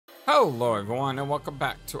Hello everyone and welcome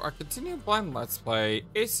back to our continued blind let's play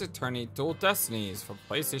Ace Attorney Dual Destinies for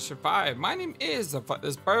PlayStation 5. My name is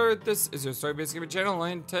FlightlessBird. This is your story-based gaming channel,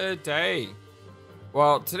 and today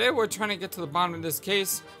we're trying to get to the bottom of this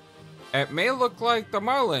case. It may look like the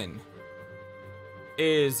Marlon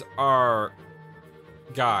is our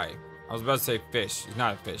guy. I was about to say fish. He's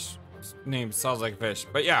not a fish. His name sounds like fish,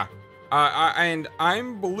 but yeah. And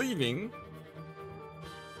I'm believing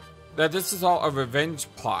that this is all a revenge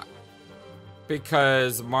plot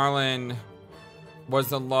because Marlon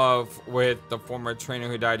was in love with the former trainer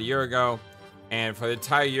who died a year ago, and for the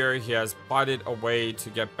entire year he has plotted a way to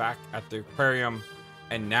get back at the aquarium,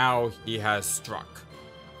 and now he has struck.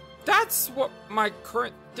 That's what my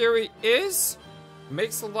current theory is.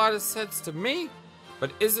 Makes a lot of sense to me,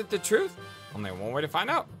 but is it the truth? Only one way to find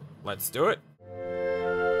out. Let's do it.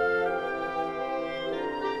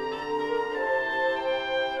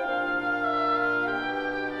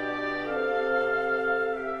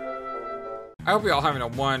 I hope you're all having a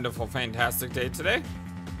wonderful, fantastic day today.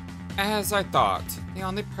 As I thought, the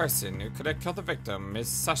only person who could have killed the victim is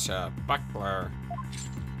Sasha Buckler.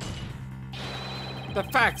 The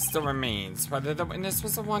fact still remains whether the witness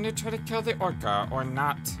was the one who tried to kill the orca or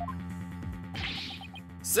not.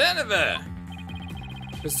 Senator!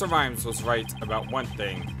 Mr. Rimes was right about one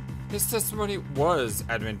thing. His testimony was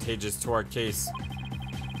advantageous to our case.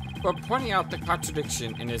 But pointing out the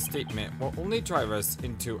contradiction in his statement will only drive us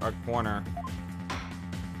into a corner.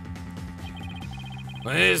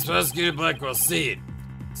 My name is Prosecutor Blackwell. See it.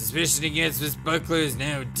 Suspicion against Miss Buckler is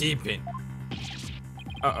now deepened.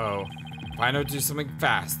 Uh-oh. If I don't do something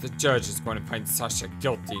fast, the judge is going to find Sasha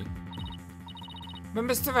guilty. But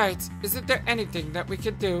Mr. Wright, isn't there anything that we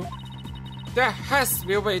can do? There has to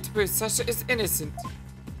be a way to prove Sasha is innocent.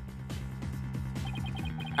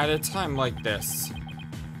 At a time like this,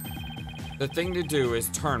 the thing to do is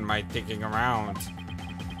turn my thinking around.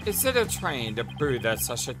 Instead of trying to prove that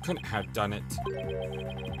Sasha couldn't have done it,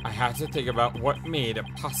 I have to think about what made it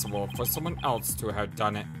possible for someone else to have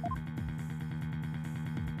done it.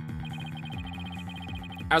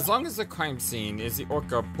 As long as the crime scene is the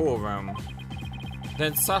orca pool room,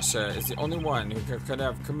 then Sasha is the only one who could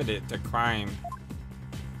have committed the crime.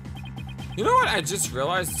 You know what I just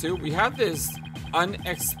realized too? We have this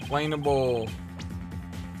unexplainable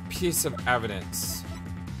piece of evidence.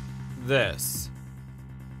 This.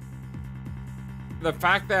 The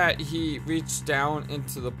fact that he reached down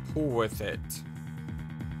into the pool with it.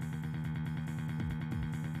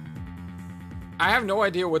 I have no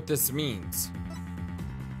idea what this means.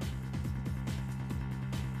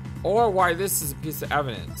 Or why this is a piece of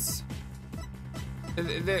evidence.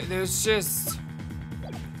 There's just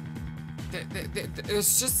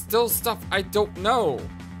still stuff I don't know.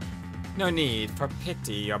 No need for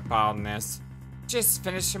pity or baldness. Just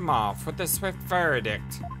finish him off with a swift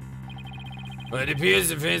verdict. Well, it appears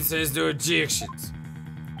the defense has no objections.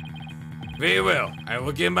 Very well, I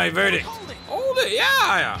will give my verdict. Hold it,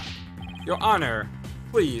 yeah. Your Honor,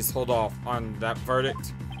 please hold off on that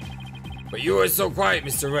verdict. But you are so quiet,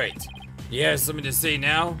 Mr. Wright. You have something to say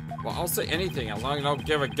now? Well, I'll say anything as long as I don't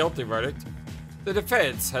give a guilty verdict. The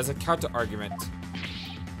defense has a counter-argument.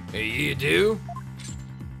 You do?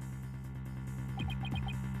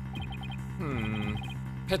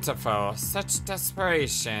 Pitiful, such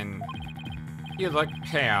desperation. You look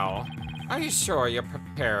pale. Are you sure you're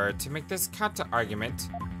prepared to make this counter-argument?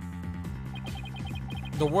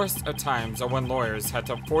 The worst of times are when lawyers had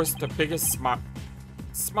to force the biggest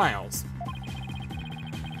smiles.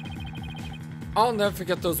 I'll never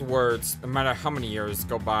forget those words, no matter how many years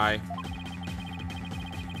go by.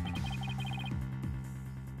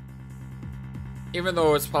 Even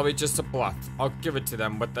though it's probably just a bluff, I'll give it to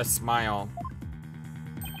them with a smile.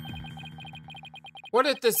 What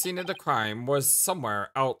if the scene of the crime was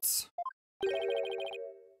somewhere else?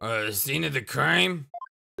 The scene of the crime?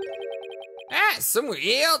 Somewhere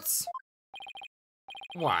else?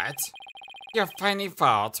 What? You're finding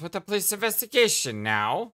fault with the police investigation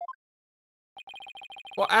now?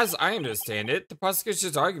 Well, as I understand it, the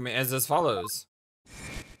prosecution's argument is as follows.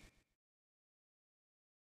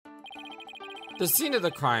 The scene of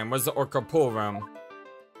the crime was the orca pool room.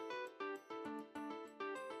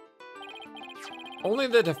 Only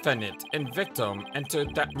the defendant and victim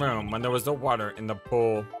entered that room when there was no water in the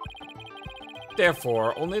pool.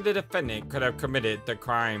 Therefore, only the defendant could have committed the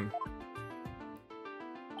crime.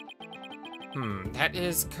 That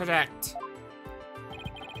is correct.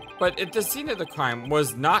 But if the scene of the crime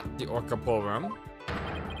was not the orca pool room,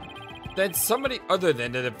 then somebody other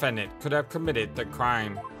than the defendant could have committed the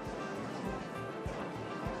crime.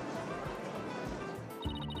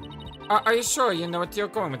 Are you sure you know what you're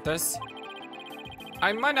going with this?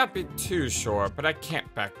 I might not be too sure, but I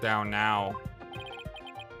can't back down now.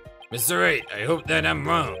 Mr. Wright, I hope that I'm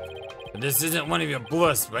wrong, but this isn't one of your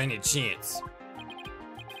bluffs by any chance.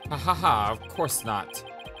 Ha ha ha, of course not.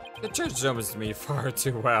 The judge knows me far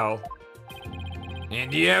too well.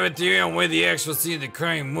 And do you have a theory on where the actual scene of the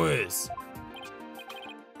crime was?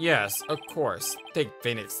 Yes, of course. Think,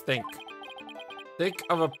 Phoenix, think. Think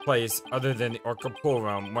of a place other than the Orca pool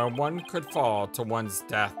room where one could fall to one's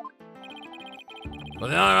death. Well,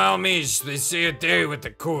 then by all means, please share your theory with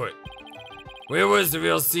the court. Where was the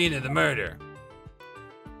real scene of the murder?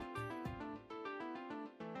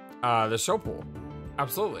 The show pool.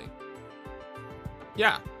 Absolutely.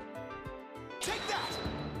 Yeah. Take that!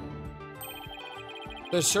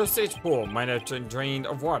 The show stage pool might have been drained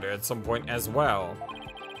of water at some point as well.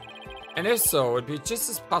 And if so, it would be just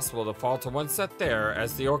as possible to fall to one set there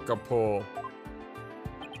as the Orca pool.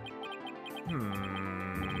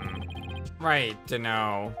 Right to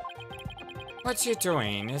know. What you're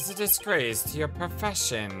doing is a disgrace to your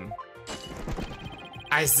profession.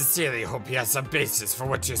 I sincerely hope you have some basis for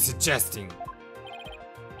what you're suggesting.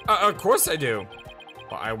 Of course I do.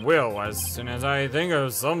 Well, I will as soon as I think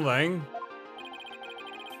of something.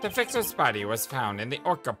 The victim's body was found in the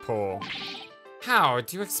Orca pool. How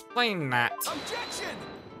do you explain that? Objection!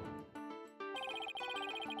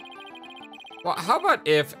 Well, how about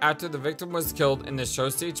if, after the victim was killed in the show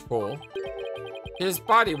stage pool, his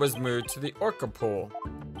body was moved to the Orca pool?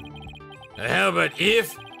 How about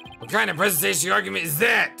if? What kind of presentation argument is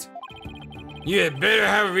that? You had better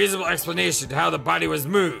have a reasonable explanation to how the body was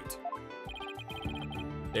moved.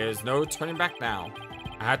 There's no turning back now.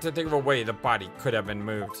 I had to think of a way the body could have been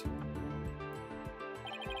moved.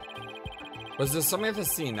 Was there something at the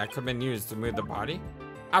scene that could have been used to move the body?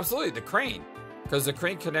 Absolutely, the crane. Because the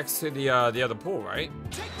crane connects to the other pool, right?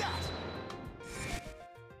 Take that!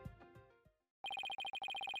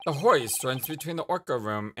 The hoist runs between the Orca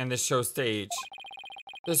room and the show stage.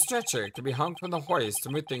 The stretcher can be hung from the hoist to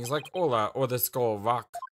move things like Ola or the Skull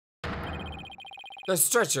Rock. The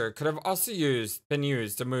stretcher could have also been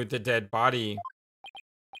used to move the dead body.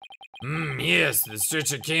 Yes, the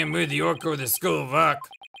stretcher can move the Orca or the Skull Rock.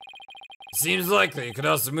 Seems likely it could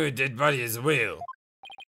also move a dead body as well.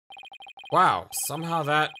 Wow, somehow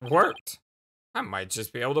that worked. I might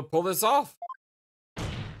just be able to pull this off.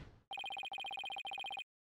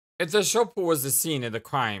 If the show pool was the scene of the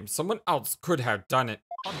crime, someone else could have done it.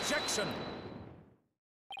 Objection!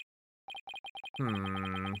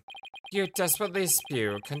 You desperately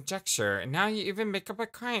spew conjecture, and now you even make up a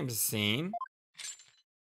crime scene.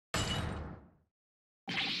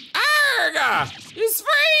 Arrgh! He's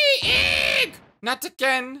free! Eek! Not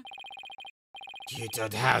again! You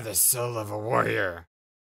don't have the soul of a warrior.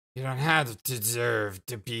 You don't have to deserve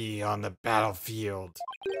to be on the battlefield.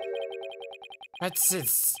 But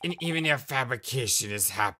since even your fabrication is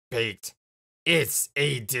half-baked, it's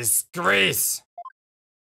a disgrace.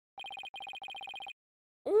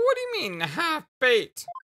 What do you mean, half-baked?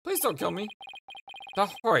 Please don't kill me. The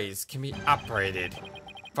hoist can be operated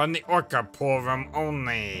from the Orca pool room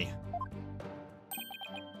only.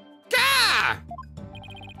 Gah!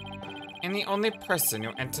 And the only person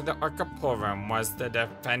who entered the Orca pool room was the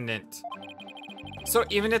defendant. So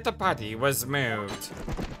even if the body was moved,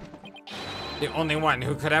 the only one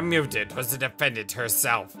who could have moved it was the defendant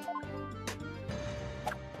herself.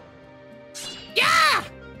 yeah!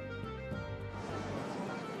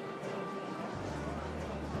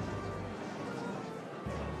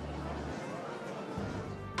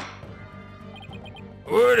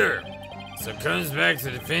 Order! So it comes back to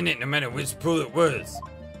the defendant no matter which pool it was.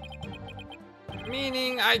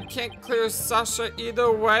 Meaning I can't clear Sasha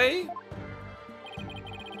either way?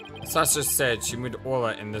 Sasha said she moved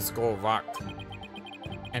Orla in the Skull Rock.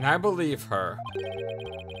 And I believe her.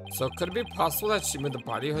 So could it be possible that she moved the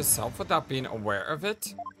body herself without being aware of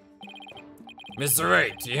it? Mr.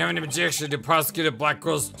 Wright, do you have an objection to Prosecutor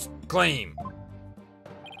Blackwell's claim?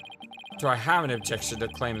 Do I have an objection to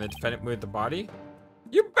claim the defendant moved the body?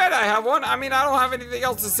 You bet I have one! I mean, I don't have anything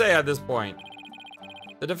else to say at this point.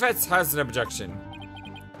 The defense has an objection.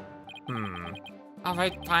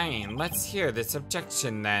 Alright, fine. Let's hear this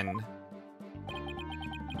objection then.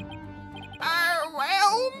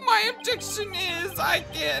 Well, my objection is I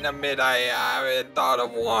can't admit I haven't thought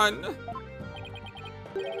of one.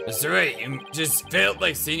 Mr. Wright, you just felt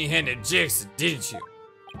like saying you had an objection, didn't you?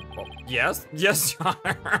 Well, yes, Your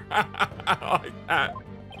Honor. I like that.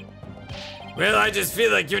 Well, I just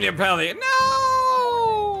feel like giving you a penalty.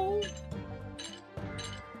 No!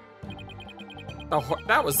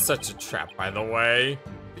 That was such a trap, by the way.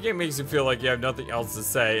 The game makes you feel like you have nothing else to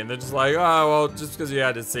say, and they're just like, oh, well, just because you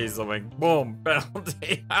had to say something. Boom,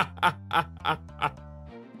 penalty.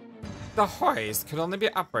 The hoist could only be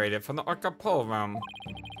operated from the Orca pool room.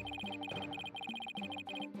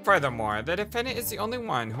 Furthermore, the defendant is the only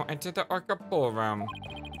one who entered the Orca pool room.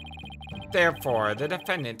 Therefore, the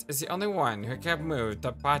defendant is the only one who can move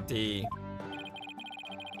the body.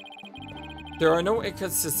 There are no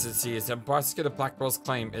inconsistencies in Prosecutor Blackwell's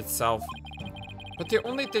claim itself, but the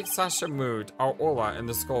only thing Sasha moved are Ola and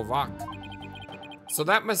the Skull Rock. So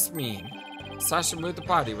that must mean Sasha moved the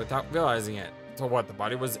body without realizing it. So what, the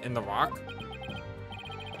body was in the rock?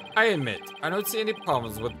 I admit, I don't see any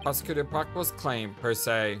problems with Prosecutor Blackwell's claim per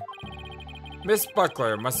se. Miss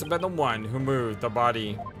Buckler must have been the one who moved the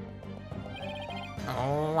body.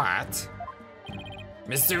 Oh, what?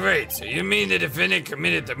 Mr. Wright, so you mean the defendant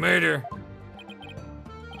committed the murder?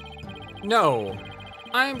 No,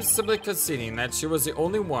 I'm simply conceding that she was the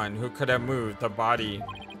only one who could have moved the body.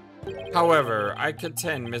 However, I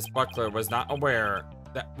contend Miss Buckler was not aware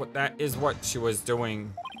that is what she was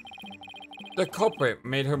doing. The culprit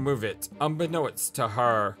made her move it, unbeknownst to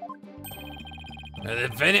her. The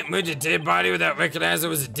defendant moved a dead body without recognizing it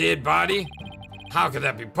was a dead body? How could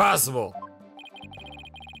that be possible?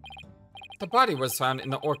 The body was found in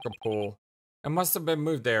the Orca pool and must have been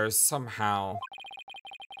moved there somehow.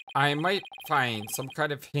 I might find some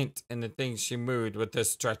kind of hint in the things she moved with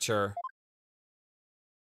this stretcher.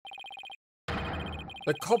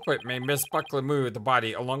 The culprit made Miss Buckler move the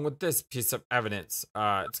body along with this piece of evidence.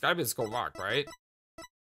 It's gotta be the Skull Rock, right?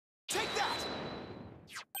 Take that!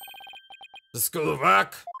 The Skull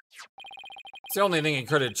Rock? It's the only thing he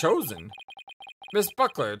could have chosen. Miss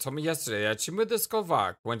Buckler told me yesterday that she moved the Skull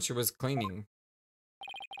Rock when she was cleaning.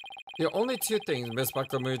 The only two things Miss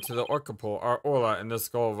Buckler moved to the Orca pool are Ola and the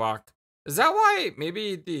Skull Rock. Is that why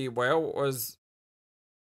maybe the whale was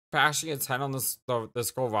bashing its head on the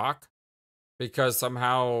Skull Rock? Because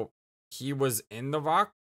somehow he was in the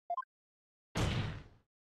rock?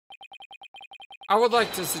 I would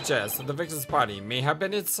like to suggest that the victim's body may have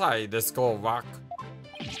been inside the Skull Rock.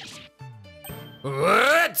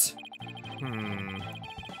 What?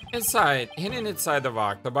 Hidden inside the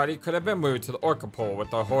rock, the body could have been moved to the Orca pool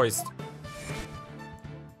with a hoist.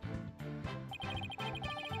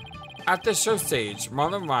 At the show stage,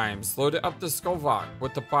 Marlon Rimes loaded up the Skull Rock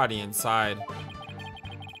with the body inside.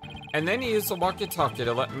 And then he used the walkie-talkie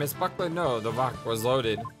to let Miss Buckler know the rock was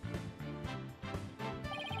loaded.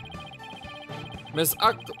 Miss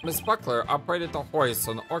Buckler operated the hoist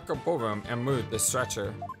on the Orca ballroom and moved the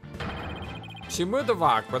stretcher. She moved the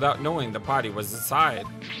rock without knowing the body was inside.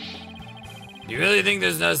 You really think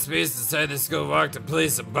there's enough space inside the Skull Rock to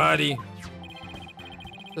place a body?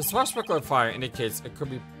 The swashbuckler flyer indicates it could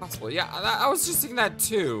be possible. Yeah, I was just thinking that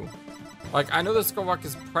too. Like, I know the Skull Rock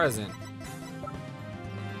is present.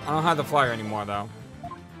 I don't have the flyer anymore, though.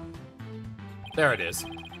 There it is.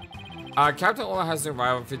 Captain Ola has a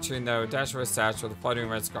rival featuring the dash of a sash with a fluttering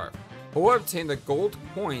red scarf, who will obtain the gold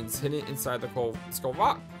coins hidden inside the Skull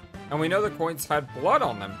Rock. And we know the coins had blood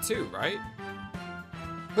on them, too, right?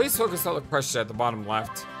 Please focus on the question at the bottom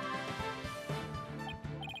left.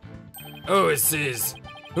 Oh, it says,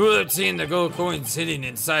 who will obtain the gold coins hidden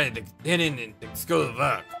in the Skull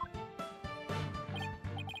Rock?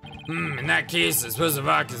 In that case, I suppose the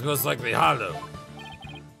rock is most likely hollow.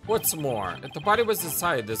 What's more, if the body was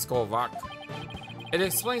inside the Skull Rock, it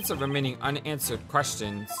explains the remaining unanswered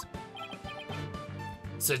questions.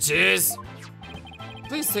 Such as?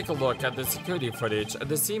 Please take a look at the security footage of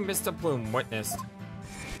the scene Mr. Bloom witnessed.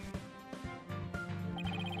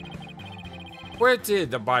 Where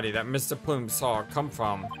did the body that Mr. Bloom saw come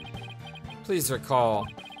from? Please recall,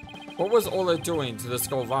 what was Ola doing to the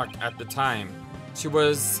Skull Rock at the time? She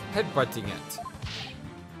was headbutting it.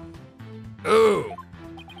 Ooh!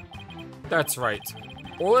 That's right.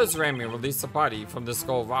 Ola's ramming released the body from the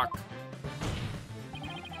Skull Rock.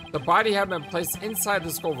 The body had been placed inside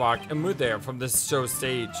the Skull Rock and moved there from the show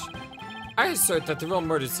stage. I assert that the real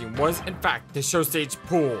murder scene was, in fact, the show stage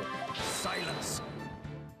pool. Silence.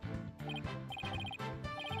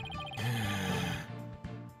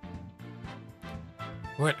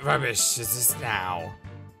 What rubbish is this now?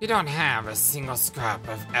 You don't have a single scrap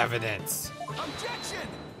of evidence. Objection!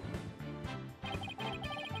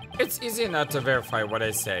 It's easy enough to verify what I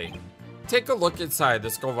say. Take a look inside the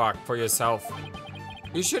Skull Rock for yourself.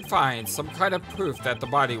 You should find some kind of proof that the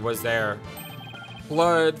body was there.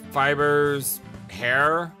 Blood, fibers,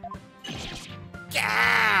 hair?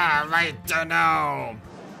 Yeah, I don't know.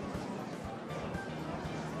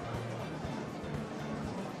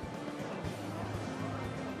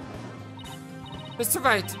 Mr.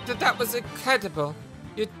 Wright, that was incredible.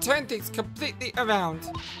 You turned things completely around.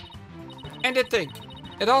 And to think,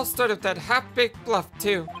 it all started with that half-baked bluff,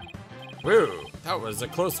 too. Woo, that was a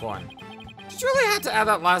close one. Did you really have to add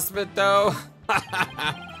that last bit, though?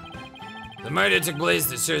 The murder took place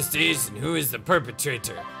at the show stage, and who is the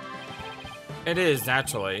perpetrator? It is,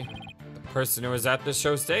 naturally, the person who was at the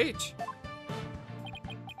show stage.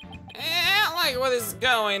 I don't like where this is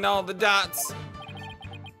going, all the dots.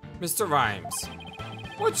 Mr. Rimes,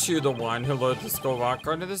 weren't you the one who loaded the skull rock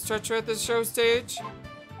onto the stretcher at the show stage?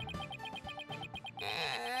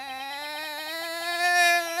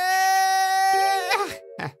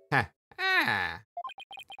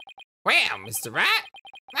 Well, Mr. Wright,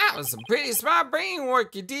 that was some pretty smart brain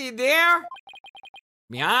work you did there.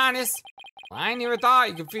 Be honest, I never thought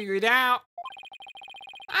you could figure it out.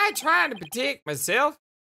 I tried to protect myself,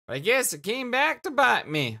 but I guess it came back to bite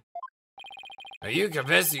me. Are you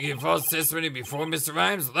confessing you gave false testimony before, Mr.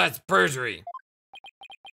 Rimes? Well, that's perjury.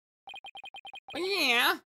 Well,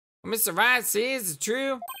 yeah, what Mr. Wright says is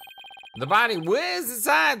true. The body was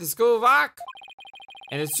inside the skull rock.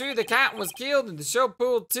 And it's true the captain was killed in the show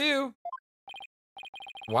pool too.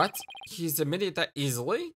 What? He's admitted that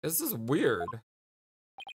easily? This is weird.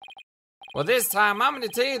 Well, this time I'm gonna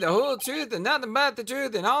tell you the whole truth and nothing but the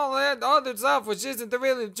truth and all that other stuff which isn't the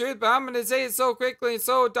really truth, but I'm gonna say it so quickly and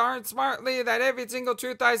so darn smartly that every single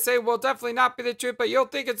truth I say will definitely not be the truth, but you'll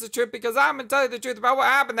think it's the truth because I'm gonna tell you the truth about what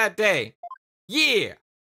happened that day. Yeah!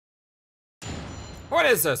 What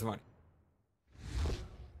is testimony?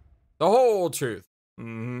 The whole truth.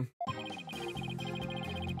 You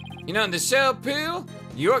know, in the show pool,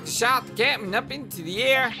 New York shot the captain up into the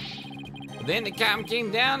air. But then the captain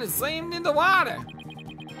came down and slammed in the water.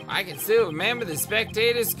 I can still remember the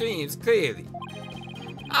spectator screams clearly.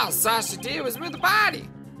 All Sasha did was move the body.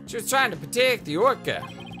 She was trying to protect the orca.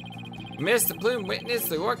 Mr. Plume witnessed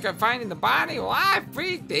the orca finding the body. Well, I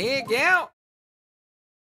freaked the heck out.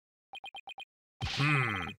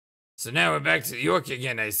 So now we're back to the orca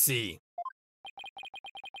again, I see.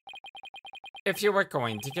 If you were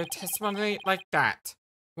going to give testimony like that,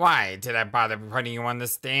 why did I bother putting you on the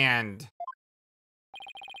stand?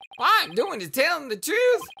 All I'm doing is telling the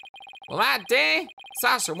truth. Well, that day,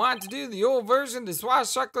 Sasha wanted to do the old version of the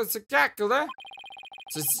swashbuckler spectacular,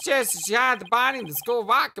 so suggested she hide the body in the skull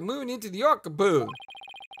rock and move into the orca pool.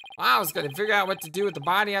 I was going to figure out what to do with the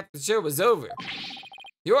body after the show was over.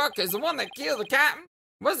 The orca is the one that killed the captain.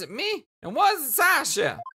 It wasn't me, and wasn't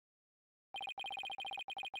Sasha.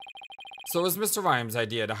 So it was Mr. Rimes'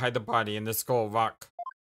 idea to hide the body in the skull rock.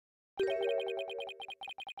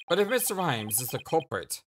 But if Mr. Rimes is the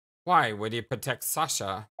culprit, why would he protect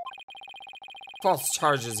Sasha? False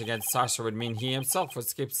charges against Sasha would mean he himself would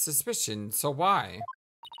escape suspicion, so why?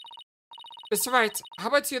 Mr. Wright, how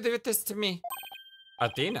about you leave this to me?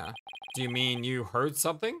 Athena, do you mean you heard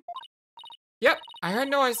something? Yep, I heard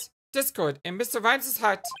noise, discord in Mr. Rimes'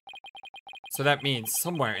 heart. So that means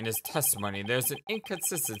somewhere in his testimony there's an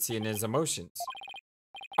inconsistency in his emotions.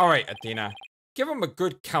 Alright, Athena, give him a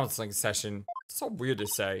good counseling session. So weird to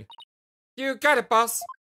say. You got it, boss.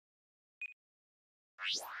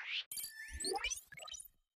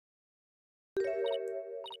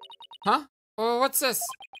 Huh? Oh, what's this?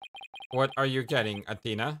 What are you getting,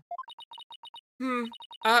 Athena?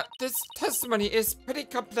 This testimony is pretty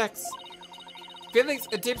complex. Feelings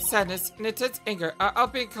of deep sadness and intense anger are all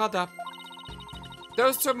being called up.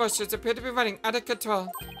 Those two emotions appear to be running out of control.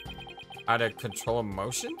 Out of control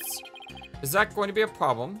emotions? Is that going to be a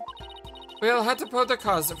problem? We'll have to probe the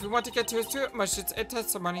cause if we want to get to his true emotions and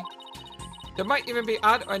testimony. There might even be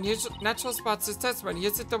odd or unusual natural spots his testimony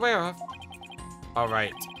isn't aware of.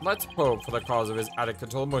 Alright, let's probe for the cause of his out of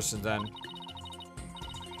control emotions then.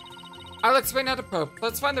 I'll explain how to probe.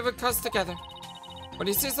 Let's find the root cause together. When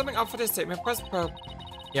you see something off with his statement, press probe.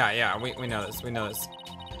 Yeah, we know this, we know this.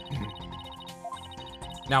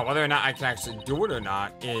 Now, whether or not I can actually do it or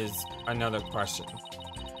not is another question.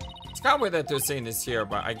 It's kind of weird that they're saying this here,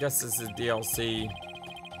 but I guess this is DLC.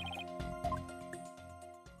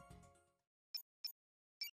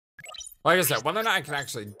 Like I said, whether or not I can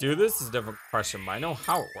actually do this is a different question, but I know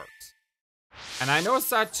how it works. And I know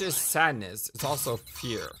it's not just sadness, it's also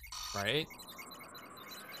fear, right?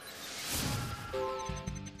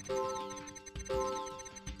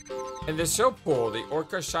 In the show pool, the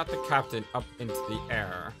orca shot the captain up into the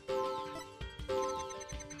air.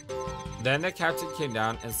 Then the captain came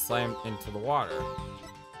down and slammed into the water.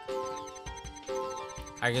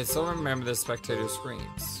 I can still remember the spectator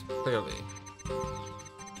screams, clearly.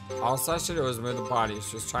 All Sasha did was move the body,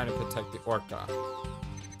 she was trying to protect the orca.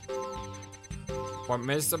 When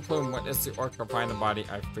Mr. Plume witnessed the orca find the body,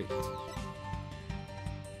 I freaked.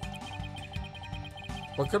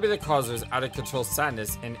 What could be the cause of his out-of-control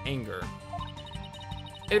sadness and anger?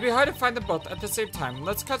 It'd be hard to find them both at the same time.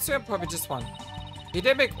 Let's concentrate on probably just one. He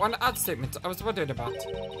did make one odd statement I was wondering about.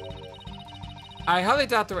 I highly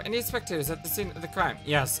doubt there were any spectators at the scene of the crime.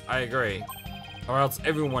 Yes, I agree. Or else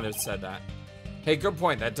everyone would have said that. Hey, good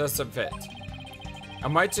point. That doesn't fit. It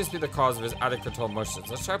might just be the cause of his out-of-control emotions.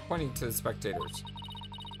 Let's try pointing to the spectators.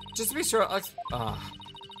 Just to be sure,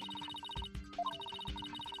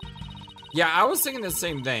 yeah, I was thinking the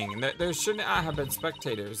same thing. That there should not have been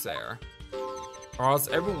spectators there. Or else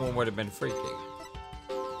everyone would have been freaking.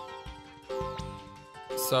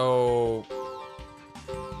 So...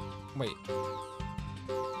 Wait.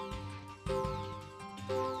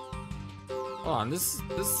 Hold on, this...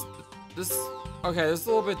 Okay, this is a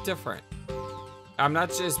little bit different. I'm not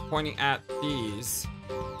just pointing at these.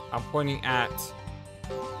 I'm pointing at...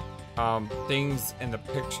 things in the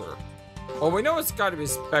picture. Well, we know it's got to be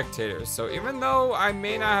spectators, so even though I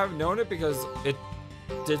may not have known it because it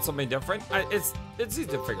did something different, it's easy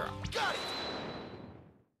to figure out.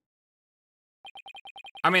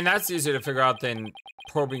 I mean, that's easier to figure out than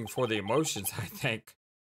probing for the emotions, I think.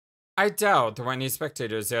 I doubt there were any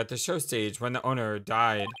spectators there at the show stage when the owner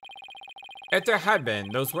died. If there had been,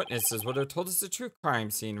 those witnesses would have told us the true crime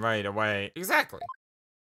scene right away. Exactly.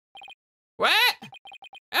 What?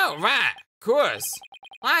 Oh, right. Of course.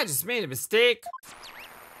 I just made a mistake.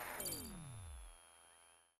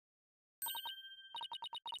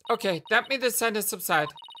 Okay, that made the sadness subside.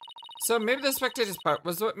 So maybe the spectators part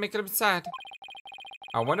was what made him sad.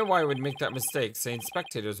 I wonder why I would make that mistake, saying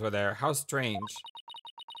spectators were there. How strange.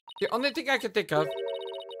 The only thing I could think of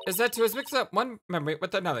is that he was mixing up one memory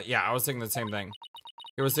with another. Yeah, I was thinking the same thing.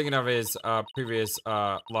 He was thinking of his previous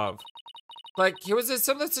love. Like, he was in a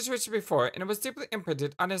similar situation before, and it was deeply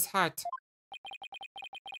imprinted on his heart.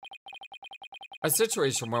 A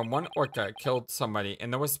situation where one orca killed somebody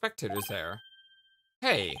and there were spectators there.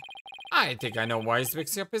 Hey, I think I know why he's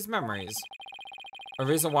mixing up his memories. A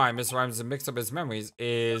reason why Mr. Rimes has mixed up his memories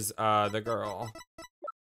is, the girl.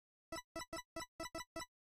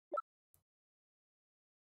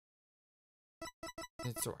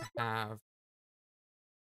 Let's have...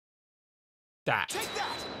 that. Take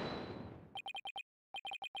that!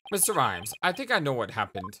 Mr. Rimes, I think I know what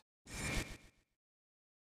happened.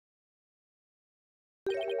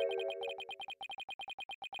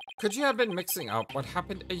 Could you have been mixing up what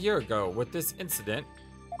happened a year ago with this incident?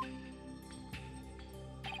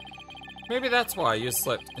 Maybe that's why you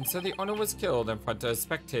slipped and said the owner was killed in front of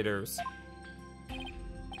spectators.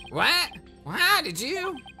 What? Well, how did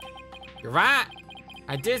you? You're right.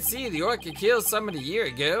 I did see the orca kill somebody a year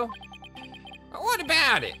ago. But what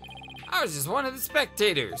about it? I was just one of the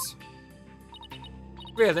spectators.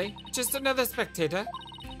 Really? Just another spectator?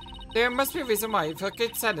 There must be a reason why you felt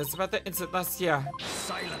great sadness about the incident last year.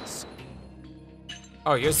 Silence.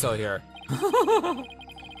 Oh, you're still here.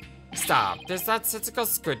 Stop. There's not cynical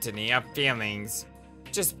scrutiny of feelings.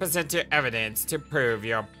 Just present your evidence to prove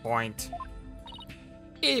your point.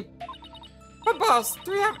 Eep. But boss,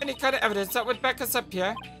 do we have any kind of evidence that would back us up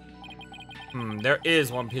here? There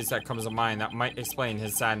is one piece that comes to mind that might explain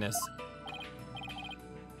his sadness.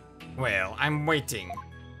 Well, I'm waiting.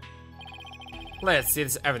 Let's see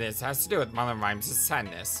this evidence has to do with Marlon Rimes'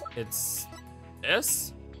 sadness. It's...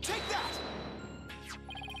 this? Take that!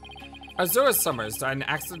 Azura Summers died an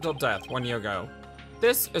accidental death 1 year ago.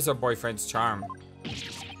 This is her boyfriend's charm.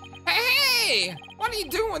 Hey! What are you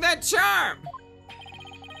doing with that charm?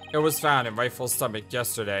 It was found in Rightful's stomach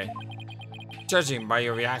yesterday. Judging by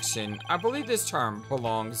your reaction, I believe this charm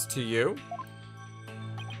belongs to you.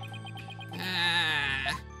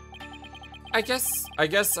 I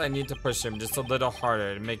guess I need to push him just a little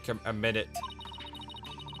harder to make him admit it.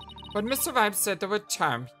 When Mr. Rimes said the word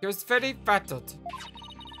charm, he was very rattled.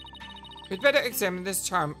 We'd better examine this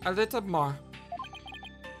charm a little more.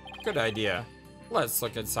 Good idea. Let's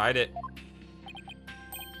look inside it.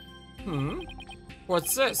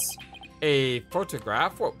 What's this? A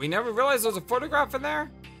photograph? What, we never realized there was a photograph in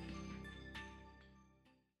there?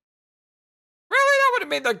 Really? That would have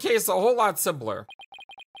made the case a whole lot simpler.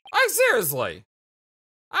 Like, seriously.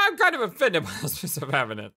 I'm kind of offended by this piece of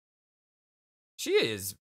evidence. She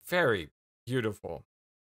is very beautiful.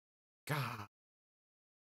 God.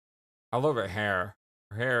 I love her hair.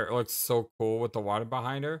 Her hair looks so cool with the water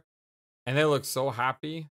behind her. And they look so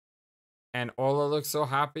happy. And Ola looks so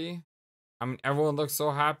happy. I mean, everyone looks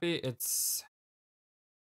so happy. It's...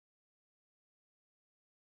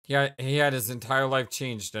 yeah, he had his entire life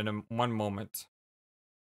changed in one moment.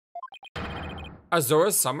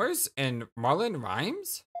 Azura Summers and Marlon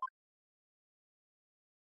Rimes?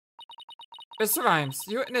 Mr. Rimes,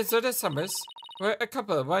 you and Isolde Summers were a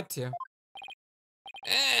couple, weren't you?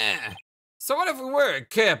 So what if we were a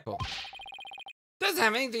couple? Doesn't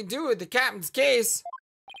have anything to do with the captain's case.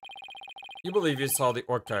 You believe you saw the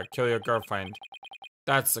orca kill your girlfriend.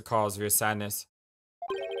 That's the cause of your sadness.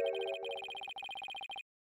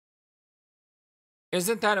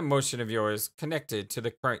 Isn't that emotion of yours connected to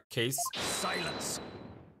the current case? Silence.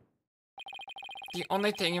 The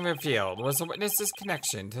only thing it revealed was the witness's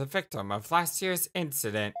connection to the victim of last year's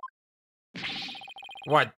incident.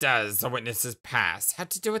 What does the witness's past have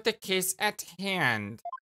to do with the case at hand?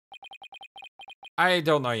 I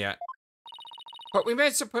don't know yet. But we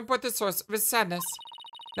managed to pinpoint the source of his sadness.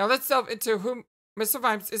 Now let's delve into whom Mr.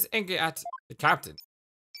 Rimes is angry at. The captain.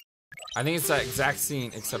 I think it's that exact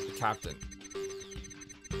scene except the captain.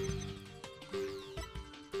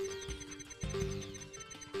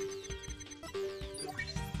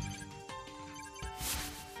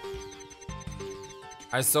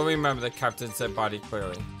 I still remember the captain's dead body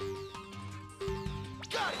clearly.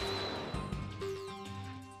 Got it.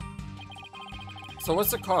 So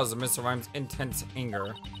what's the cause of Mr. Rimes' intense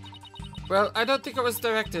anger? Well, I don't think it was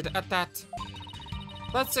directed at that.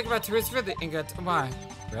 Let's think about who is really angry and why.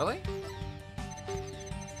 Really?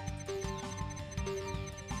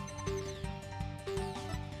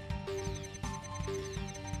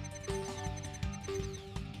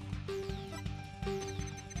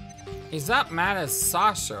 He's not mad at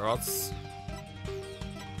Sasha, or else...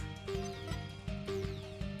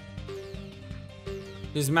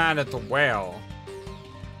 He's mad at the whale.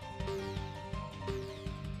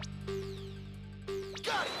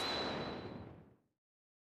 Got it.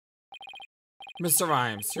 Mr.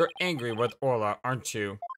 Rimes, you're angry with Orla, aren't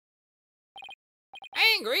you?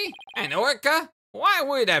 Angry? An orca? Why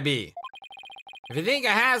would I be? If you think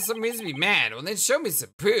I have some reason to be mad, well then show me some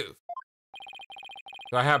proof.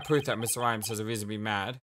 Do I have proof that Mr. Rimes has a reason to be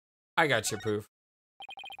mad? I got your proof.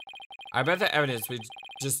 I bet the evidence we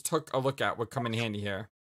just took a look at would come in handy here.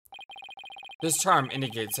 This charm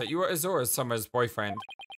indicates that you are Azura Summer's boyfriend.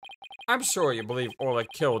 I'm sure you believe Orla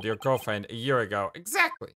killed your girlfriend a year ago.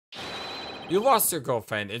 Exactly. You lost your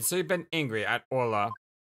girlfriend, and so you've been angry at Orla.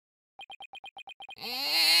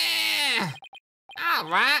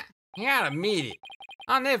 Alright. You gotta meet it.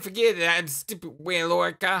 I'll never forget that stupid whale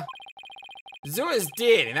orca. Zura's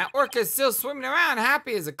dead, and that orca's still swimming around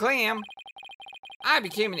happy as a clam. I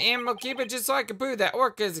became an animal keeper just so I could prove that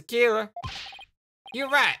orca is a killer. You're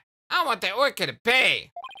right. I want that orca to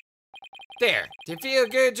pay. There. Do you feel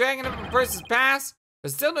good dragging up a person's past?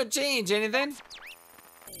 But still don't change anything.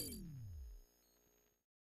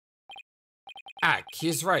 Ak,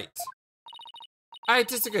 he's right. I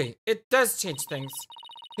disagree. It does change things.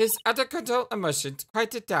 His out of control emotions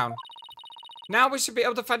quiet it down. Now we should be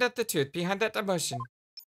able to find out the truth behind that emotion.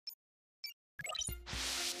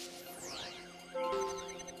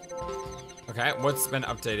 Okay, what's been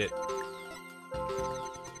updated?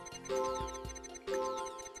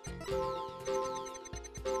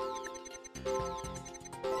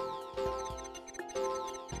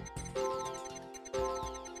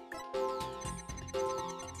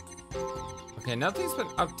 Okay, nothing's been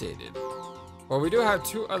updated. Well, we do have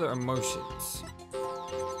two other emotions.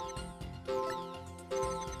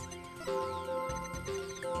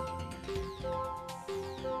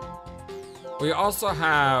 We also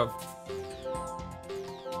have...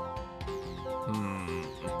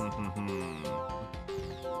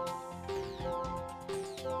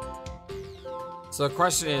 So the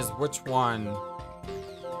question is, which one...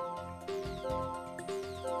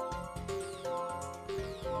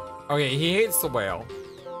 Okay, he hates the whale.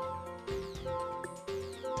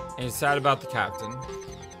 And he's sad about the captain.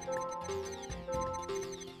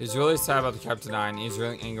 He's really sad about the captain and he's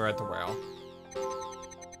really angry at the whale.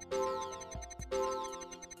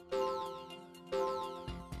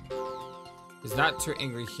 He's not too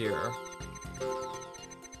angry here.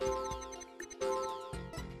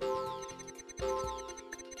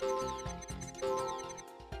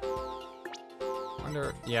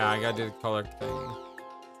 Wonder, yeah, I gotta do the color thing.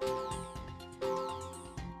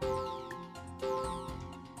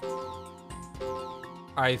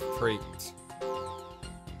 I freaked.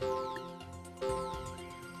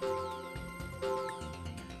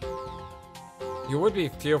 You would be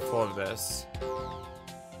fearful of this.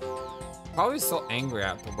 Probably still angry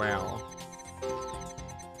at the whale.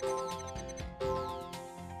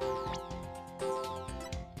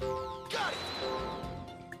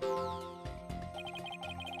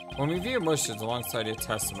 When we view emotions alongside your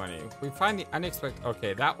testimony, we find the unexpected.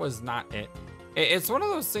 Okay, that was not it. It's one of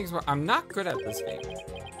those things where I'm not good at this game.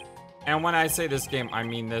 And when I say this game, I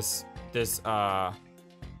mean this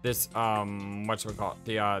this,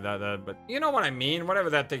 whatchamacallit, but you know what I mean? Whatever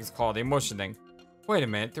that thing's called, the emotion thing. Wait a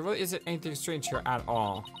minute, there really isn't anything strange here at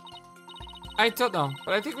all. I don't know,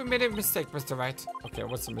 but I think we made a mistake, Mr. Wright. Okay,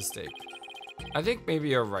 what's the mistake? I think maybe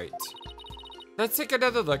you're right. Let's take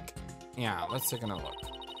another look. Yeah, let's take another look.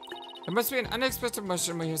 There must be an unexpected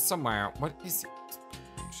motion here somewhere. What is the unexpected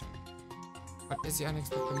motion? What is the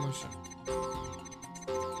unexpected motion?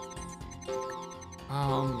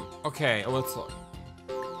 Okay, let's look.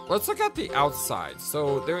 Let's look at the outside.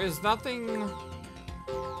 So there is nothing.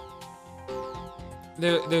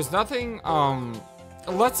 There's nothing.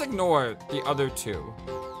 Let's ignore the other two.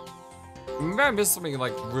 Maybe I missed something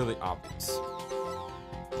like really obvious.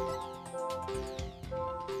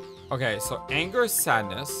 Okay, so anger,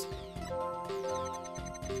 sadness.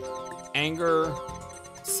 Anger,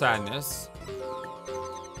 sadness.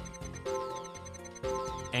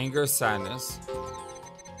 Anger, sadness.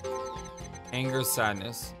 Anger,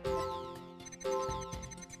 sadness.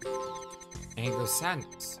 Anger,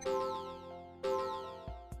 sadness.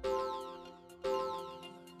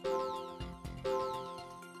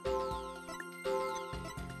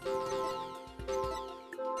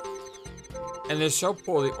 In the show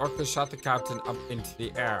pool, the orca shot the captain up into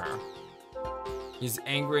the air. He's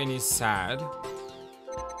angry and he's sad.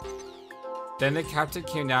 Then the captain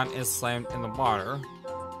came down and slammed in the water.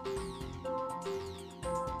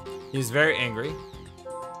 He's very angry.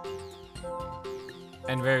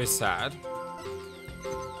 And very sad.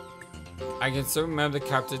 I can still remember the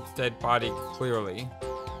captain's dead body clearly.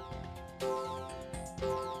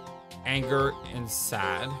 Anger and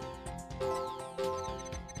sad.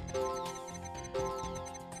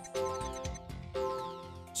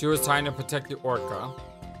 She was trying to protect the orca.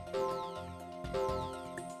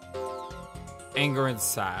 Anger and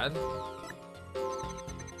sad.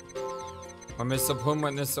 When Mr. Plume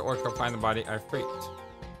witnessed the orca find the body, I freaked.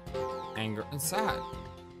 Anger and sad.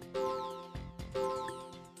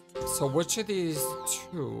 So which of these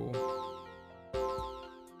two?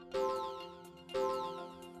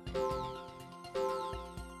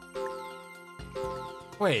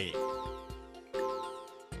 Wait.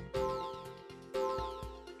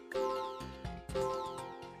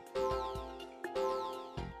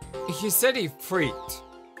 He said he freaked.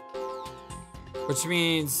 Which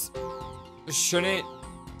means, shouldn't,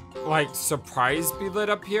 like, surprise be lit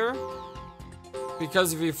up here?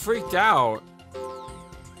 Because if he freaked out,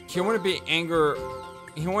 he wouldn't be angry.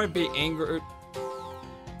 He wouldn't be angry.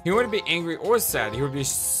 He wouldn't be angry or sad. He would be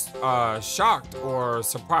shocked or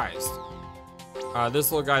surprised.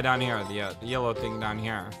 This little guy down here, the yellow thing down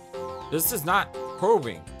here. This is not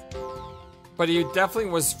probing. But he definitely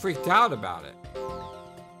was freaked out about it.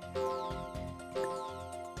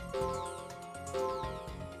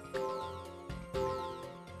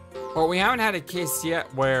 But we haven't had a case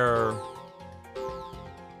yet where...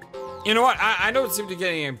 You know what? I don't seem to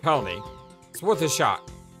get any penalty. It's worth a shot.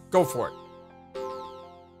 Go for it.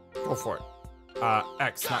 Go for it.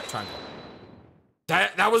 X, not triangle.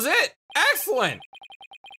 That was it! Excellent!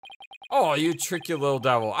 Oh, you tricky little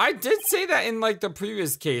devil. I did say that in like the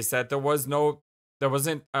previous case that there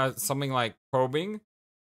wasn't something like probing.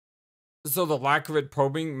 So the lack of it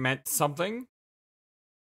probing meant something.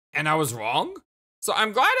 And I was wrong. So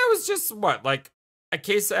I'm glad I was just, what, like a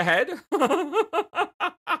case ahead?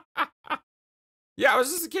 Yeah, I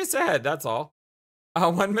was just a case ahead, that's all.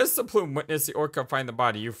 When Mr. Plume witnessed the orca find the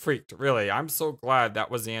body, you freaked. Really, I'm so glad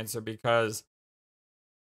that was the answer because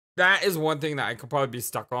that is one thing that I could probably be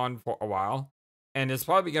stuck on for a while. And it's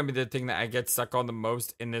probably going to be the thing that I get stuck on the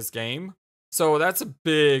most in this game. So that's a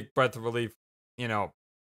big breath of relief, you know.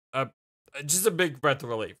 Just a big breath of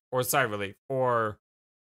relief or sigh of relief or...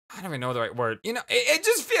 I don't even know the right word. You know, it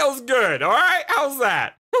just feels good, all right? How's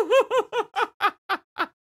that?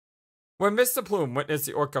 When Mr. Plume witnessed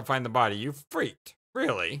the orca find the body, you freaked.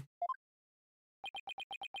 Really?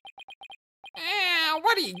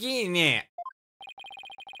 What are you getting at?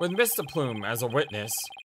 With Mr. Plume as a witness,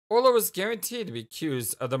 Orla was guaranteed to be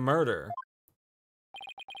accused of the murder.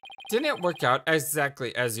 Didn't it work out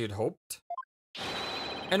exactly as you'd hoped?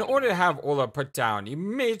 In order to have Orla put down, you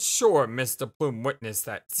made sure Mr. Plume witnessed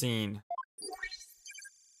that scene.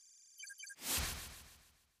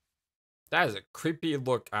 That is a creepy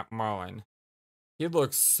look at Marlon. He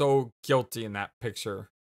looks so guilty in that picture.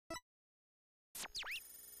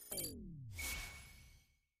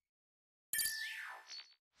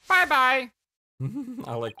 Bye-bye.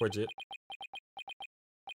 I like Widget.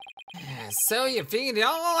 So you figured it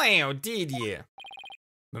all out, did you?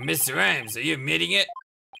 But Mr. Rimes, are you admitting it?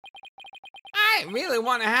 I really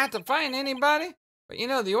want to have to find anybody, but you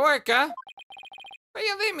know the orca. But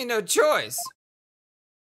you leave me no choice.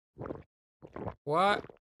 What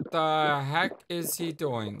the heck is he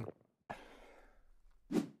doing?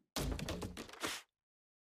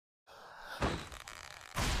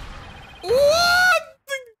 What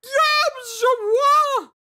the gabs?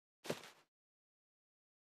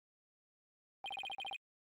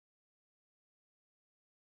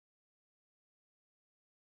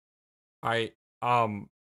 I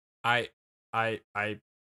I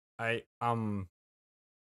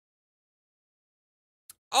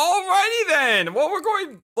Alrighty then. Well, we're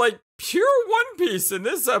going like pure One Piece in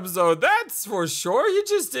this episode. That's for sure. He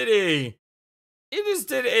just did a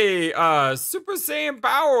Super Saiyan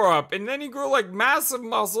power up, and then he grew like massive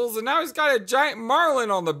muscles, and now he's got a giant Marlin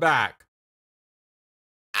on the back.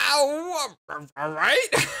 Ow! All right.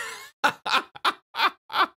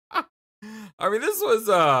 I mean, this was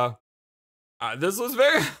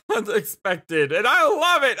very unexpected, and I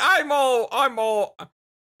love it. I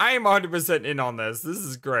am 100% in on this. This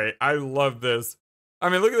is great. I love this. I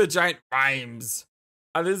mean, look at the giant rhymes.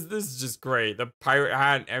 This is just great. The pirate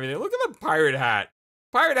hat and everything. Look at the pirate hat.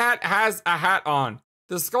 Pirate hat has a hat on.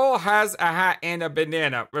 The skull has a hat and a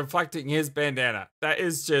bandana, reflecting his bandana. That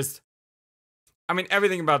is just... I mean,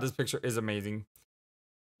 everything about this picture is amazing.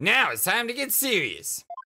 Now it's time to get serious.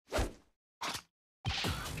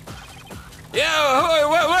 Yo, ho,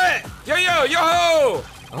 what? Yo, ho!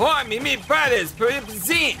 Ahoy, me brothers,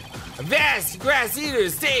 represent. Vast grass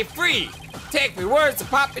eaters, stay free. Take me words to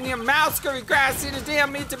pop in your mouth, scurry grass eaters,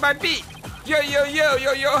 damn me to my beat. Yo,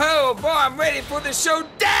 ho, boy, I'm ready for the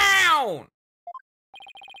showdown.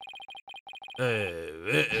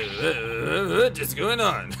 What is going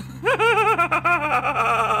on?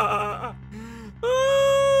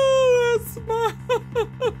 Oh, that's my...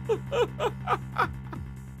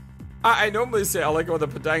 I normally say I like it when the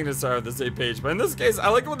protagonists are on the same page, but in this case, I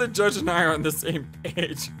like it when the judge and I are on the same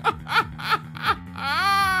page.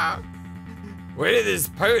 Where did this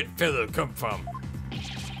pirate fellow come from?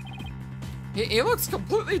 He looks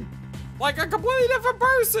completely, like a completely different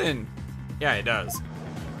person. Yeah, he does.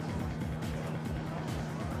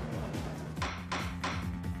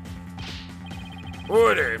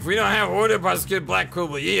 Order. If we don't have order, Prosecutor Blackquill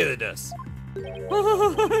will yield us.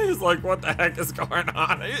 He's like, what the heck is going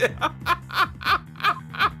on?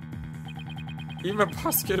 Even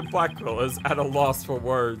Prosecutor Blackquill is at a loss for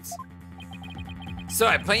words. So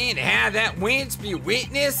I plan to have that wench be a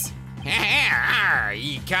witness?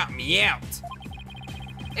 He caught me out.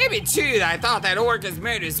 It'd be true that I thought that Orca's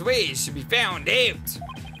murderous ways should be found out.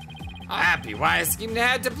 I'd be why I schemed to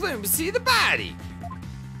have diplomacy the body.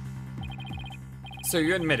 So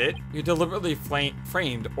you admit it, you deliberately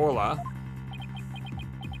framed Orla.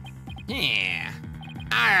 Yeah.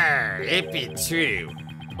 It be true.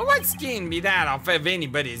 But what skin be that off of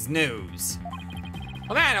anybody's nose?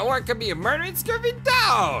 Well, that orca be a murdering scurvy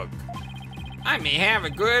dog. I may have a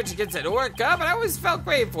grudge against that orca, but I always felt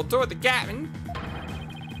grateful toward the captain.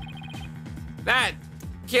 That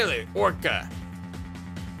killer orca.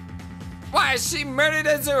 Why, she murdered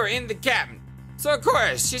Azure and the captain. So of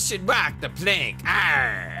course she should walk the plank.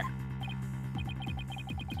 Arr.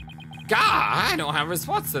 God, I don't have a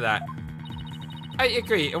response to that. I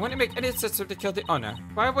agree. It wouldn't make any sense to kill the owner.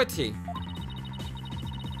 Why would he?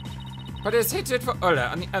 But his hatred for Ola,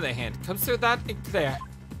 on the other hand, comes through that in clear.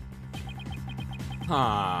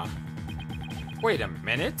 Huh. Wait a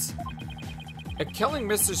minute. If killing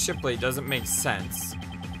Mr. Shipley doesn't make sense,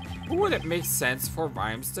 who would it make sense for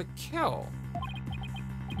Rimes to kill?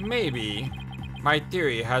 Maybe my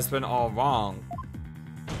theory has been all wrong.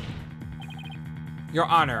 Your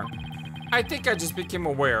Honor, I think I just became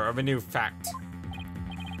aware of a new fact.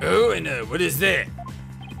 Oh, and what is that?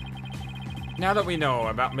 Now that we know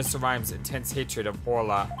about Mr. Rimes' intense hatred of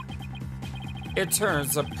Orla, it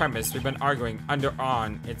turns the premise we've been arguing under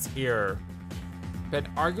on its ear.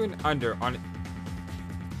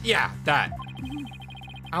 Yeah, that.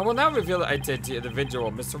 I will now reveal the identity of the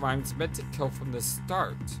individual Mr. Rimes meant to kill from the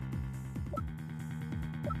start.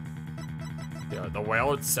 Yeah, the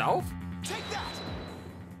whale itself? Take that!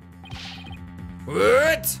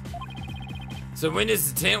 What? So witness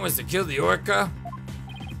intent was to kill the orca?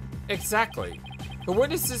 Exactly. The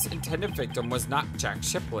witness's intended victim was not Jack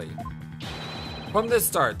Shipley. From the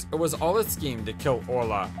start, it was all a scheme to kill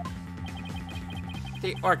Orla.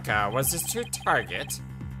 The orca was his true target,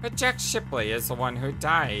 but Jack Shipley is the one who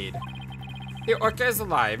died. The orca is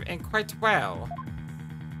alive and quite well.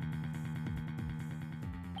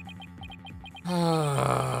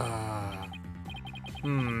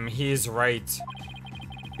 He's right.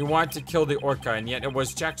 He wanted to kill the orca, and yet it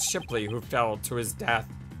was Jack Shipley who fell to his death.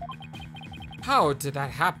 How did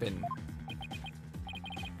that happen?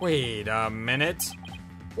 Wait a minute.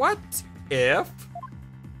 What if?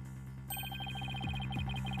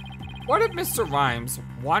 What if Mr. Rimes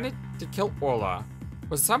wanted to kill Orla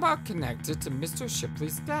was somehow connected to Mr.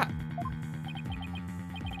 Shipley's death?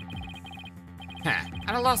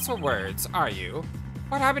 At a loss for words, are you?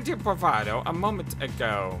 What happened to your bravado a moment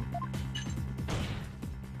ago?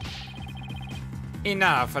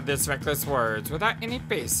 Enough of this reckless words without any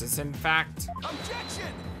basis in fact.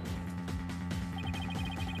 Objection!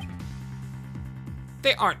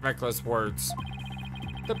 They aren't reckless words.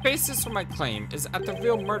 The basis for my claim is at the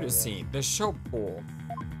real murder scene, the show pool.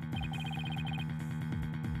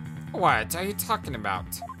 What are you talking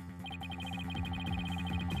about?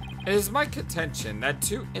 It is my contention that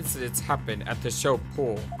two incidents happened at the show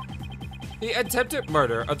pool. The attempted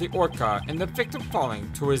murder of the orca and the victim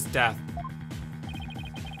falling to his death.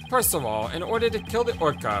 First of all, in order to kill the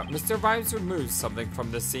orca, Mr. Rimes removed something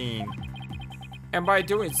from the scene. And by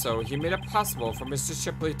doing so, he made it possible for Mr.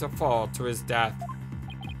 Shipley to fall to his death.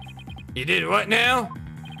 He did what now?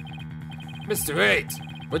 Mr. Wright,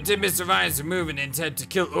 What did Mr. Rimes remove in intent to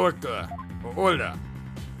kill Orca? Or Orla?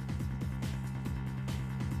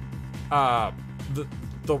 the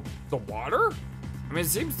water? I mean, it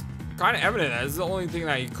seems kind of evident that it's the only thing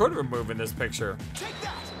that he could remove in this picture. Take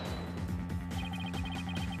that!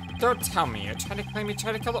 Don't tell me you're trying to claim you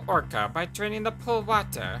tried to kill the orca by draining the pool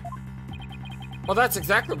water. Well, that's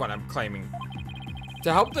exactly what I'm claiming.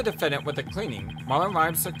 To help the defendant with the cleaning, Marlon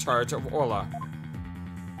Rimes took charge of Orla,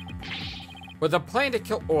 with a plan to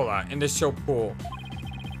kill Orla in the show pool.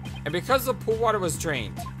 And because the pool water was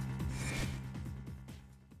drained,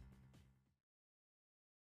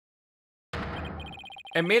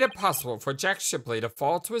 it made it possible for Jack Shipley to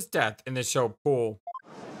fall to his death in the show pool.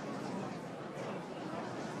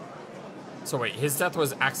 So wait, his death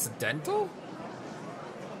was accidental?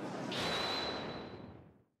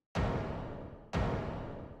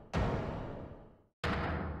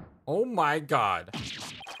 Oh my god.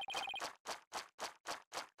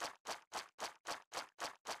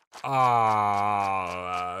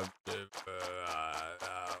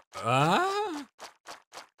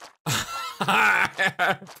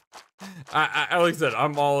 Like I said,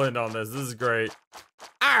 I'm all in on this. This is great.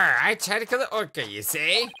 I tried to kill the orca, you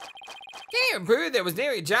see? Can you prove there was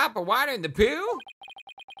nearly a drop of water in the pool?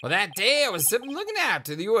 Well, that day I was simply looking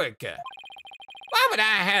after the orca. Why would I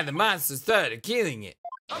have the monster's thought of killing it?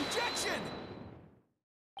 Objection!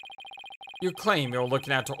 You claim you were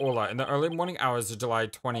looking after Orla in the early morning hours of July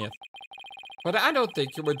 20th. But I don't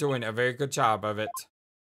think you were doing a very good job of it.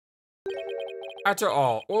 After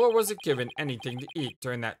all, Orla wasn't given anything to eat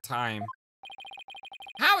during that time.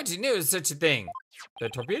 How would you know such a thing? The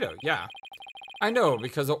torpedo, yeah. I know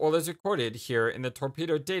because Orla is recorded here in the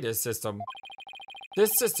torpedo data system.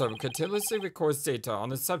 This system continuously records data on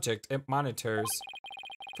the subject it monitors.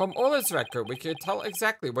 From Orla's record, we can tell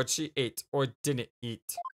exactly what she ate or didn't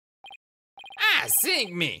eat.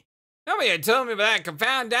 Sink me! Nobody had told me about that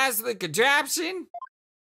confounded dazzling contraption!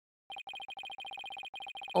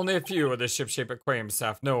 Only a few of the ship-shape aquarium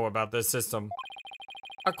staff know about this system.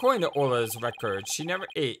 According to Orla's record, she never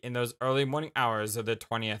ate in those early morning hours of the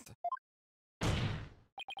 20th.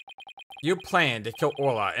 You planned to kill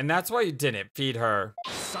Orla, and that's why you didn't feed her.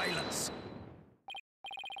 Silence!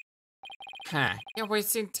 You're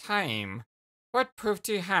wasting time. What proof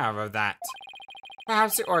do you have of that?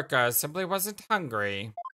 Perhaps the orca simply wasn't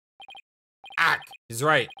hungry. He's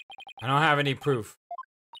right. I don't have any proof.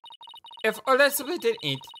 If Orla simply didn't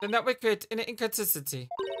eat, then that would create an inconsistency.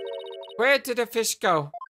 Where did her fish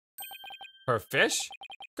go? Her fish?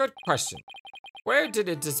 Good question. Where did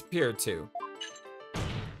it disappear to?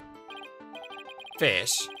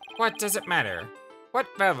 Fish? What does it matter? What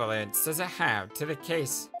relevance does it have to the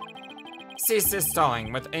case? Cease this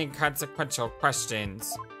stalling with inconsequential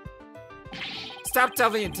questions. Stop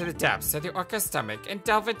delving into the depths of the orca's stomach and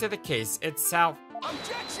delve into the case itself.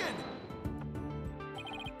 Objection!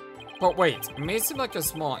 But wait, it may seem like a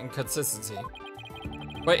small inconsistency,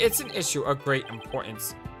 but it's an issue of great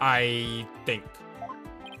importance, I think.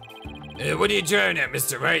 What are you driving at,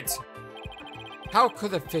 Mr. Wright? How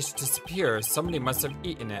could the fish disappear? Somebody must have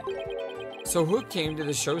eaten it. So who came to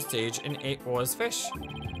the show stage and ate Orla's fish?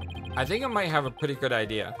 I think I might have a pretty good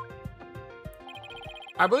idea.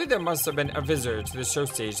 I believe there must have been a visitor to the show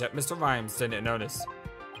stage that Mr. Rimes didn't notice.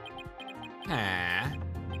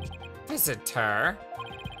 Visitor?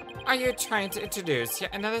 Are you trying to introduce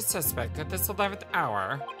yet another suspect at this 11th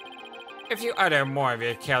hour? If you utter more of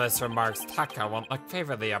your careless remarks, Taka won't look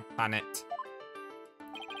favorably upon it.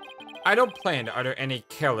 I don't plan to utter any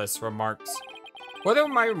careless remarks. Whether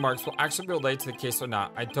my remarks will actually be related to the case or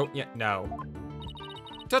not, I don't yet know.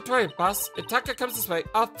 Don't worry, boss. If Taka comes this way,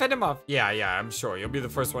 I'll fend him off. Yeah, I'm sure. You'll be the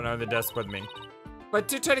first one under the desk with me. But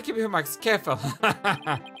do try to keep your remarks careful.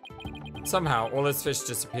 Somehow, all his fish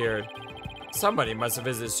disappeared. Somebody must have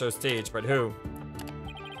visited show stage, but who?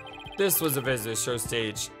 This was a visitor show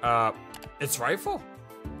stage. It's Rifle?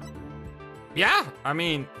 Yeah, I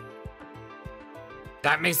mean,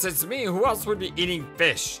 that makes sense to me. Who else would be eating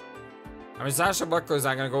fish? I mean, Sasha Buckler's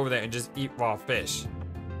not gonna go over there and just eat raw fish.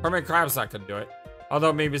 Hermit Crab's not gonna do it.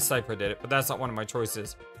 Although maybe Sniper did it, but that's not one of my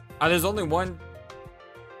choices. There's only one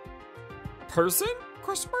person?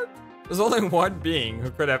 Question mark? There's only one being who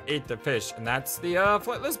could have ate the fish, and that's the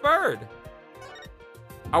FlightlessBird.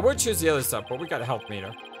 I would choose the other stuff, but we got a health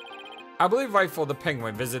meter. I believe Rifle the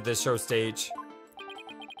Penguin visited this show stage.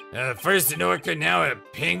 First in order, now a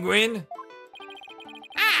penguin?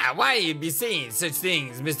 Why you be saying such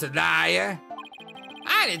things, Mr. Liar?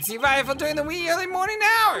 I didn't see Rifle during the wee early morning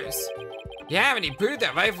hours. You have any proof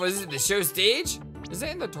that Rifle is at the show stage? Is it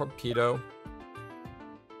in the torpedo?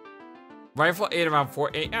 Rifle ate around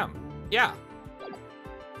 4 a.m. Yeah.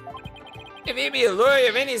 If you be a lawyer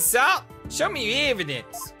of any sort, show me your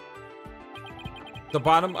evidence. The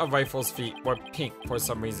bottom of Rifle's feet were pink for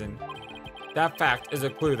some reason. That fact is a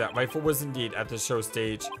clue that Rifle was indeed at the show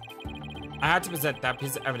stage. I had to present that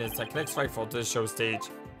piece of evidence that connects Rifle to the show stage.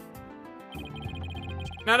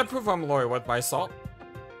 Now to prove I'm a lawyer with my assault.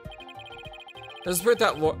 Let's prove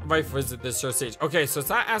that Rifle visited this show stage. Okay, so it's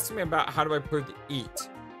not asking me about how do I prove to eat.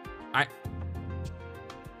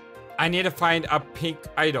 I need to find a pink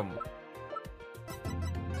item.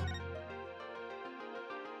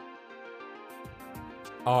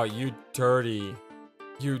 Oh, you dirty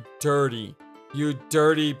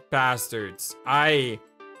bastards. I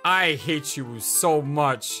hate you so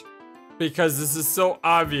much because this is so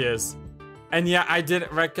obvious. And yet I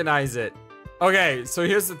didn't recognize it. Okay, so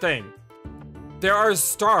here's the thing. There are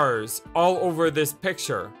stars all over this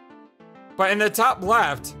picture. But in the top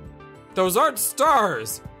left, those aren't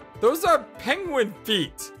stars. Those are penguin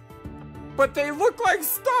feet. But they look like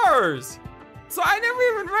stars. So I never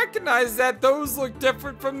even recognized that those look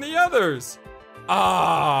different from the others.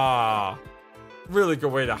 Ah, really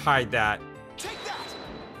good way to hide that. Take that!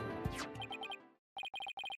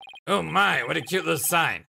 Oh my, what a cute little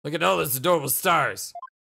sign. Look at all those adorable stars.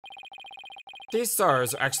 These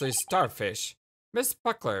stars are actually starfish. Miss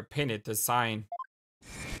Buckler painted the sign.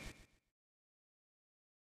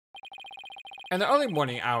 In the early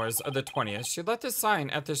morning hours of the 20th, she left the sign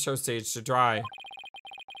at the show stage to dry.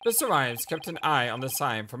 Mr. Rimes kept an eye on the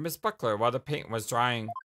sign for Miss Buckler while the paint was drying.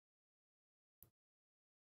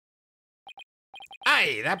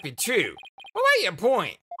 Aye, that be true. But what's your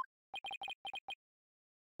point?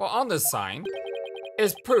 Well, on this sign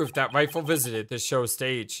is proof that Rifle visited the show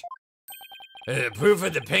stage. Proof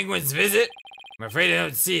of the penguin's visit? I'm afraid I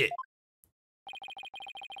don't see it.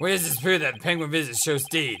 Where does this prove that the penguin visits show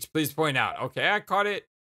stage? Please point out. Okay, I caught it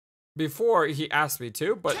before he asked me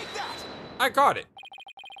to, but I caught it.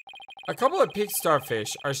 A couple of pink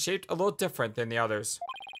starfish are shaped a little different than the others.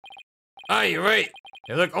 Ah, you're right.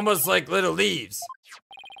 They look almost like little leaves.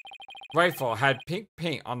 Rifle had pink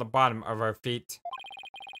paint on the bottom of her feet.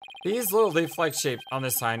 These little leaf-like shapes on the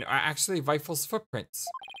sign are actually Rifle's footprints.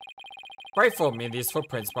 Rifle made these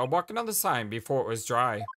footprints by walking on the sign before it was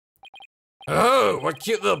dry. Oh, what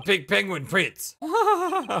cute little pink penguin prints.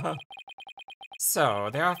 So,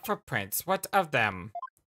 there are footprints. What of them?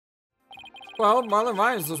 Well, Marlon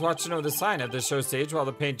Rimes was watching over the sign at the show stage while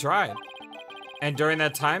the paint dried. And during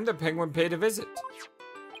that time, the penguin paid a visit.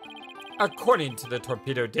 According to the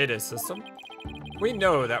torpedo data system, we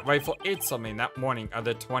know that Rifle ate something that morning of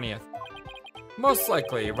the 20th. Most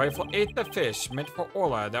likely, Rifle ate the fish meant for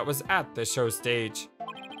Orla that was at the show stage.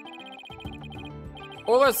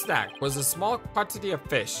 Orla's snack was a small quantity of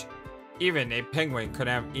fish. Even a penguin could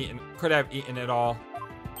have eaten it all.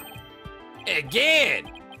 Again!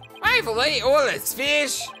 Rifle ate Orla's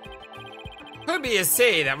fish? Who'd be to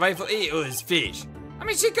say that Rifle ate Orla's fish? I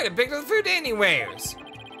mean, she could have picked up the food anywheres.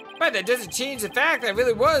 But that doesn't change the fact that I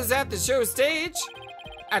really was at the show stage.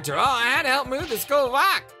 After all, I had to help move the Skull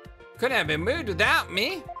Rock. Couldn't have been moved without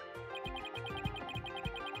me.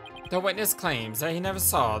 The witness claims that he never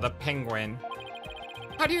saw the penguin.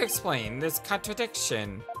 How do you explain this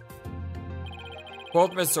contradiction?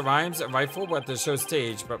 Both Mr. Rimes and Rifle were at the show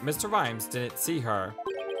stage, but Mr. Rimes didn't see her.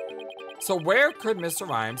 So where could Mr.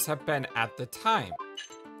 Rimes have been at the time?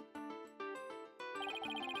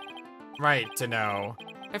 Right to know.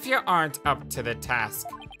 If you aren't up to the task,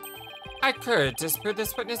 I could dispute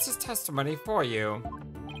this witness's testimony for you.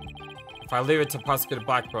 If I leave it to Prosecutor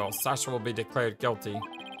Blackwell, Sasha will be declared guilty.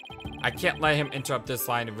 I can't let him interrupt this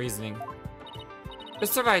line of reasoning.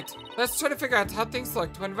 Mr. Wright, let's try to figure out how things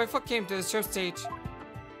looked when Rifle came to the show stage.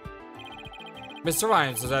 Mr.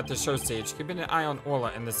 Rimes was at the show stage, keeping an eye on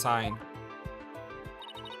Orla and the sign.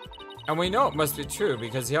 And we know it must be true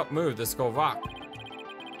because he helped move the skull rock.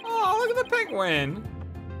 Oh, look at the penguin!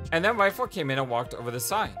 And then Rifle came in and walked over the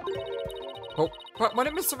sign. Oh, but what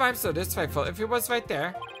did Mr. Rimes notice, Rifle, if he was right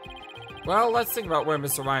there? Well, let's think about where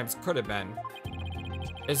Mr. Rimes could have been.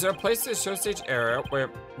 Is there a place in the show stage area where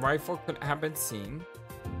Rifle could have been seen?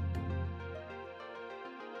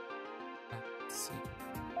 Let's see.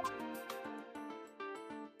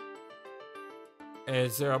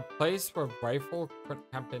 Is there a place where Rifle could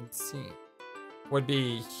have been seen? Would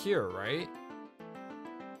be here, right?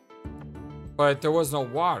 But there was no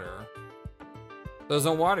water. There was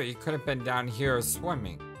no water. You could have been down here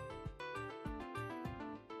swimming.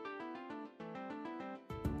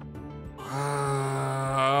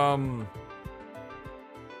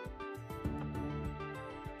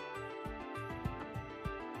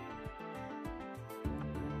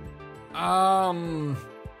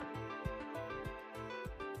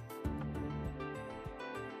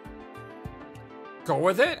 Go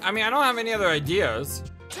with it? I mean, I don't have any other ideas.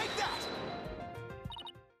 Take that!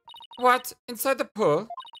 What? Inside the pool?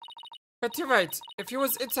 But you're right. If he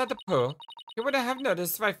was inside the pool, he wouldn't have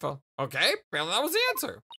noticed Rifle. Okay, well, that was the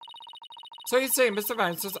answer. So you're saying Mr.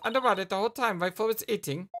 Rimes was underwater the whole time Rifle was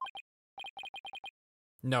eating?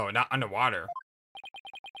 No, not underwater.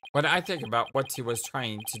 When I think about what he was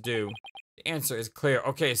trying to do, the answer is clear.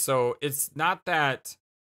 Okay, so it's not that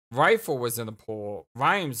Rifle was in the pool.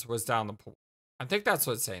 Rimes was down the pool. I think that's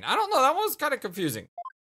what it's saying. I don't know. That one was kind of confusing.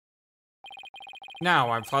 Now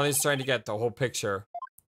I'm finally starting to get the whole picture.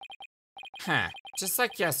 Huh. Just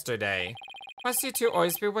like yesterday. Must you two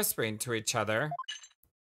always be whispering to each other?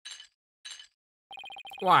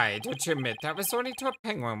 Why, don't you admit that resorting to a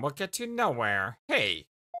penguin will get you nowhere? Hey.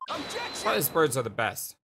 Objection! Flightlessbirds are the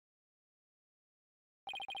best.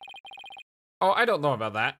 Oh, I don't know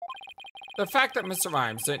about that. The fact that Mr.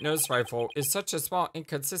 Rimes didn't notice Rifle is such a small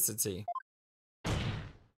inconsistency.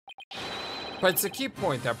 But it's a key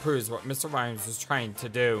point that proves what Mr. Rimes was trying to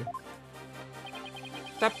do.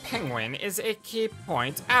 The penguin is a key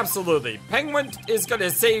point. Absolutely. Penguin is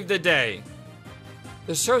gonna save the day.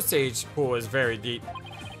 The show stage pool is very deep.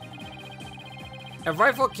 If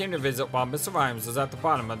Rifle came to visit while Mr. Rimes was at the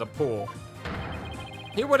bottom of the pool,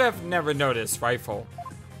 he would have never noticed Rifle.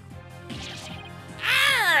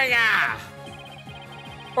 Ah!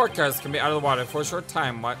 Orcas can be out of the water for a short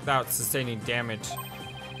time without sustaining damage.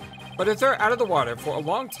 But if they're out of the water for a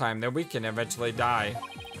long time, then we can eventually die.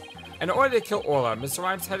 In order to kill Orla, Mr.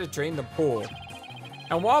 Rimes had to drain the pool.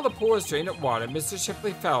 And while the pool was drained of water, Mr.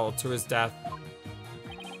 Shipley fell to his death.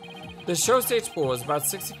 The show stage pool is about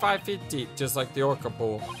 65 feet deep, just like the Orca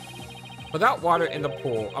pool. Without water in the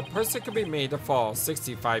pool, a person could be made to fall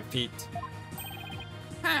 65 feet.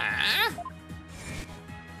 Huh?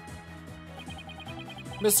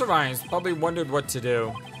 Mr. Rimes probably wondered what to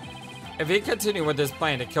do. If he continued with his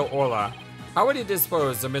plan to kill Orla, how would he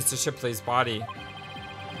dispose of Mr. Shipley's body?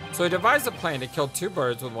 So he devised a plan to kill two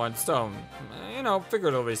birds with one stone. You know,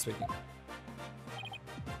 figuratively speaking.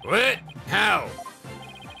 What? How?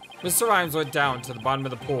 Mr. Rimes went down to the bottom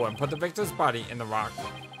of the pool and put the victim's body in the rock.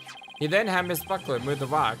 He then had Miss Buckler move the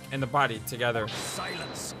rock and the body together.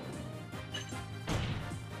 Silence!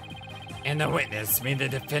 And the witness made the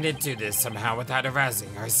defendant do this somehow without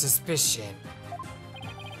arousing our suspicion.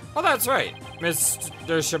 Oh, that's right.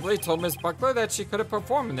 Mr. Shipley told Miss Buckler that she couldn't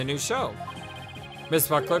perform in the new show. Miss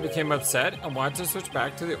Buckler became upset and wanted to switch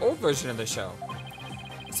back to the old version of the show.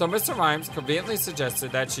 So Mr. Rimes conveniently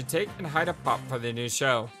suggested that she take and hide a pop for the new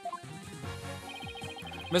show.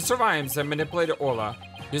 Mr. Rimes then manipulated Orla,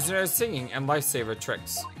 using her singing and lifesaver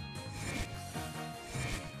tricks.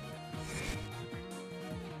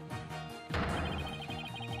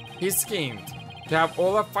 He schemed to have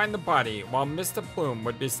Orla find the body while Mr. Plume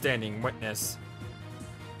would be standing witness.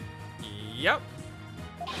 Yep.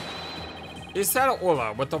 He saddled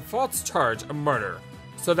Orla with a false charge of murder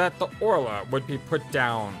so that the Orla would be put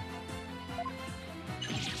down.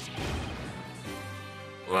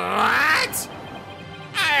 What?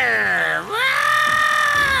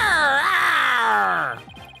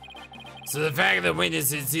 So the fact that the witness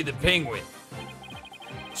didn't see the penguin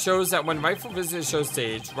Shows that when Rifle visited the show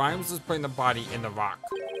stage, Rimes was putting the body in the rock.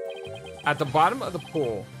 At the bottom of the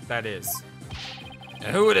pool, that is.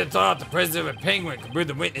 Now who would have thought the president of a penguin could prove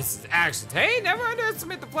the witness's actions? Hey, never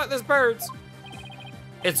underestimate the flightless birds!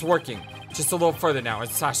 It's working. Just a little further now, and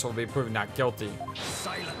Sasha will be proven not guilty.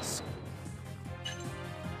 Silence!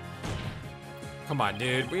 Come on,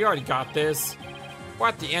 dude. We already got this. We're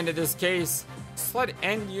at the end of this case. Slut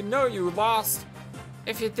end, you know you lost.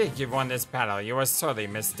 If you think you've won this battle, you are sorely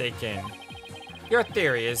mistaken. Your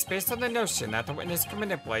theory is based on the notion that the witness can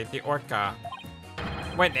manipulate the orca.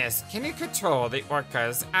 Witness, can you control the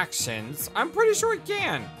orca's actions? I'm pretty sure he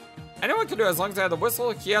can. Anyone can do it as long as I have the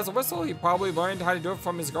whistle. He has a whistle. He probably learned how to do it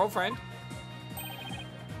from his girlfriend.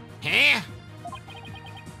 Huh?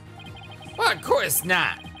 Well, of course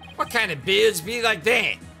not. What kind of bitch be like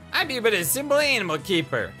that? I'd be but a simple animal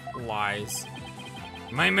keeper. Lies.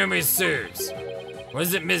 My memory serves.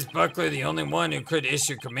 Wasn't Miss Buckler the only one who could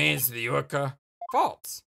issue commands to the orca?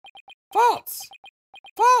 False. False.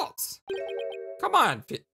 False. Come on,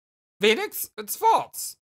 Phoenix. It's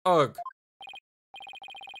false. Ugh.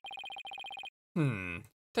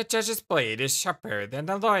 The judge's blade is sharper than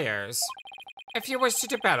the lawyer's. If you wish to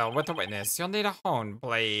do battle with a witness, you'll need a honed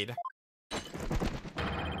blade.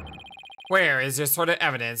 Where is your sort of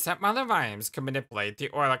evidence that Marlon Rimes can manipulate the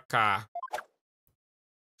orca?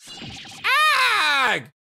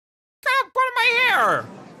 Ag! God, put in my hair!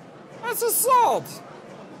 That's assault!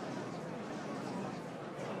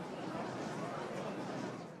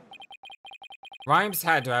 Rimes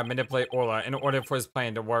had to have manipulated Orla in order for his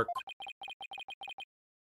plan to work.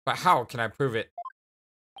 But how can I prove it?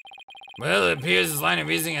 Well, it appears his line of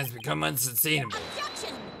reasoning has become unsustainable.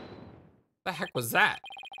 Objection! The heck was that?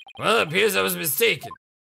 Well, it appears I was mistaken.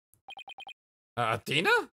 Athena?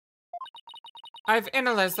 I've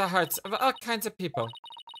analyzed the hearts of all kinds of people.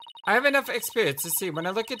 I have enough experience to see when I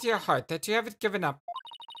look into your heart that you haven't given up.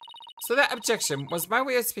 So that objection was my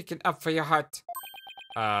way of speaking up for your heart.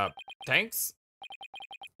 Thanks?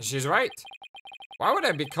 She's right. Why would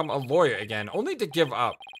I become a lawyer again, only to give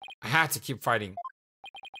up? I had to keep fighting.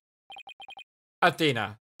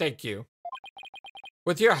 Athena, thank you.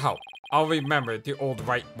 With your help, I'll remember the old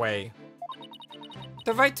right way.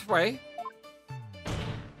 The right way?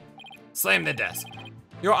 Slam the desk.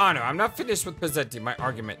 Your Honor, I'm not finished with presenting my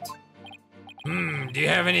argument. Do you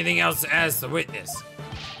have anything else to ask the witness?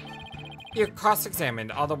 You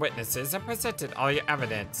cross-examined all the witnesses and presented all your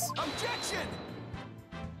evidence. Objection!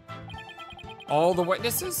 All the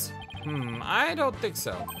witnesses? I don't think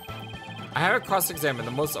so. I haven't cross-examined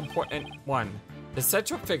the most important one, the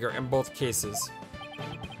central figure in both cases.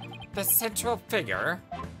 The central figure?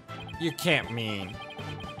 You can't mean.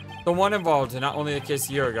 The one involved in not only the case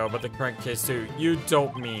a year ago, but the current case too. You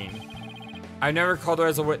don't mean. I never called her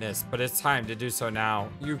as a witness, but it's time to do so now.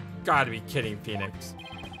 You gotta be kidding, Phoenix.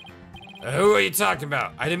 Who are you talking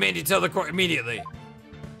about? I demand you tell the court immediately.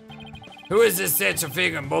 Who is this central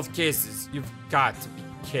figure in both cases? You've got to be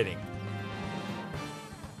kidding.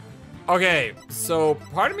 Okay, so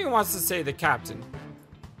part of me wants to say the captain,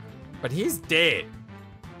 but he's dead.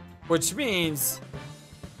 Which means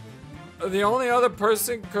the only other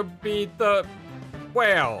person could be the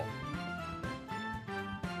whale.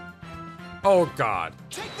 Oh God.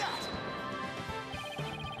 Take that!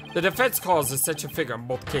 The defense calls the central figure in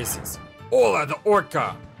both cases. Orla the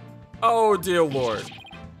orca. Oh dear Lord.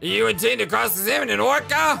 You intend to cross-examine an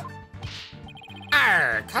orca?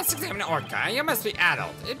 Arr, cross-examine an orca? You must be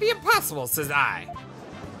adult. It'd be impossible, says I.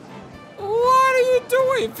 What are you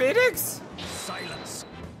doing, Phoenix? Silence!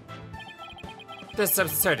 This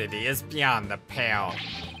absurdity is beyond the pale.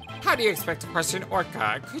 How do you expect to question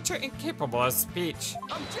orca, a creature incapable of speech?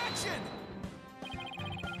 Objection!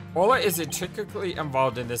 Orla is intricately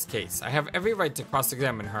involved in this case. I have every right to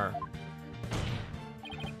cross-examine her.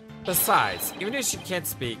 Besides, even if she can't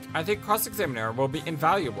speak, I think cross-examining her will be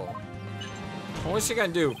invaluable. What is she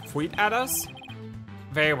gonna do, tweet at us?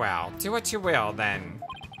 Very well, do what you will then.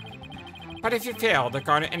 But if you fail to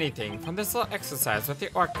garner anything from this little exercise with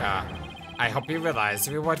the orca, I hope you realize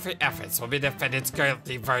the reward for your efforts will be the defendant's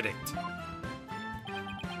guilty verdict.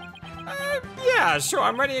 Yeah, sure,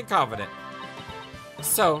 I'm ready and confident.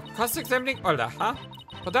 So, cross-examining Orla, huh?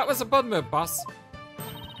 Well, that was a bold move, boss.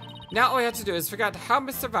 Now all we have to do is figure out how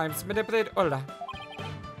Mr. Rimes manipulated Orla.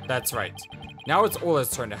 That's right. Now it's Orla's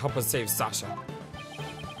turn to help us save Sasha.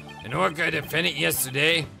 An orca defendant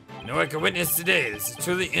yesterday, an orca witness today. This is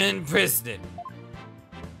truly unprecedented.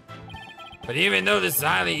 But even though this is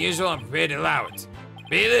highly unusual, I'm prepared to allow it.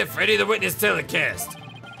 Bailiff, ready the witness telecast.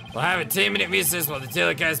 We'll have a 10-minute recess while the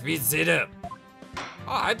telecast beats set up. Oh,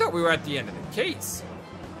 I thought we were at the end of the case.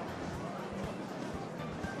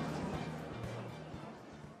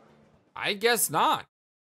 I guess not.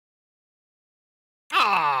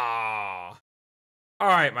 Ah. All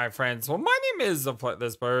right, my friends. Well, my name is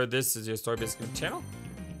FlightlessBird. This is your story-based channel.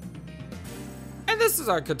 And this is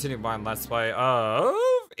our continued blind let's play of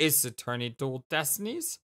Ace Attorney Dual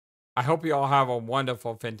Destinies. I hope you all have a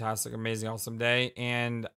wonderful, fantastic, amazing, awesome day.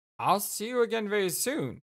 And I'll see you again very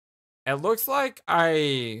soon. It looks like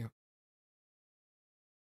I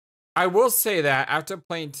will say that after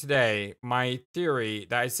playing today, my theory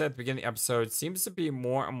that I said at the beginning of the episode seems to be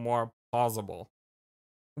more and more plausible.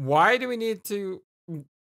 Why do we need to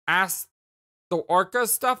ask the Orca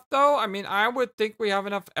stuff, though? I mean, I would think we have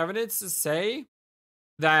enough evidence to say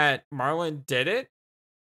that Marlon did it.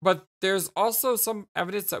 But there's also some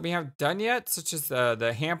evidence that we haven't done yet, such as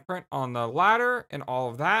the handprint on the ladder and all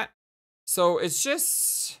of that. So it's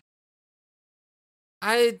just...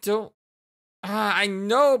 I don't... I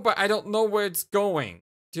know, but I don't know where it's going.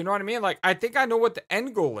 Do you know what I mean? Like, I think I know what the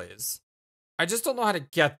end goal is. I just don't know how to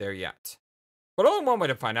get there yet. But only one way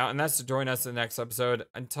to find out, and that's to join us in the next episode.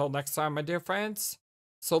 Until next time, my dear friends,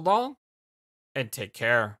 so long, and take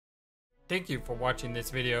care. Thank you for watching this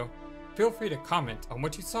video. Feel free to comment on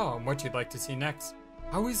what you saw and what you'd like to see next.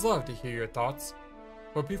 I always love to hear your thoughts.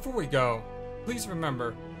 But before we go, please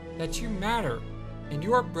remember that you matter, and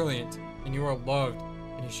you are brilliant, and you are loved,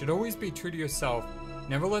 and you should always be true to yourself.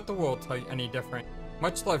 Never let the world tell you any different.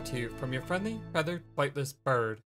 Much love to you from your friendly, feathered, flightless bird.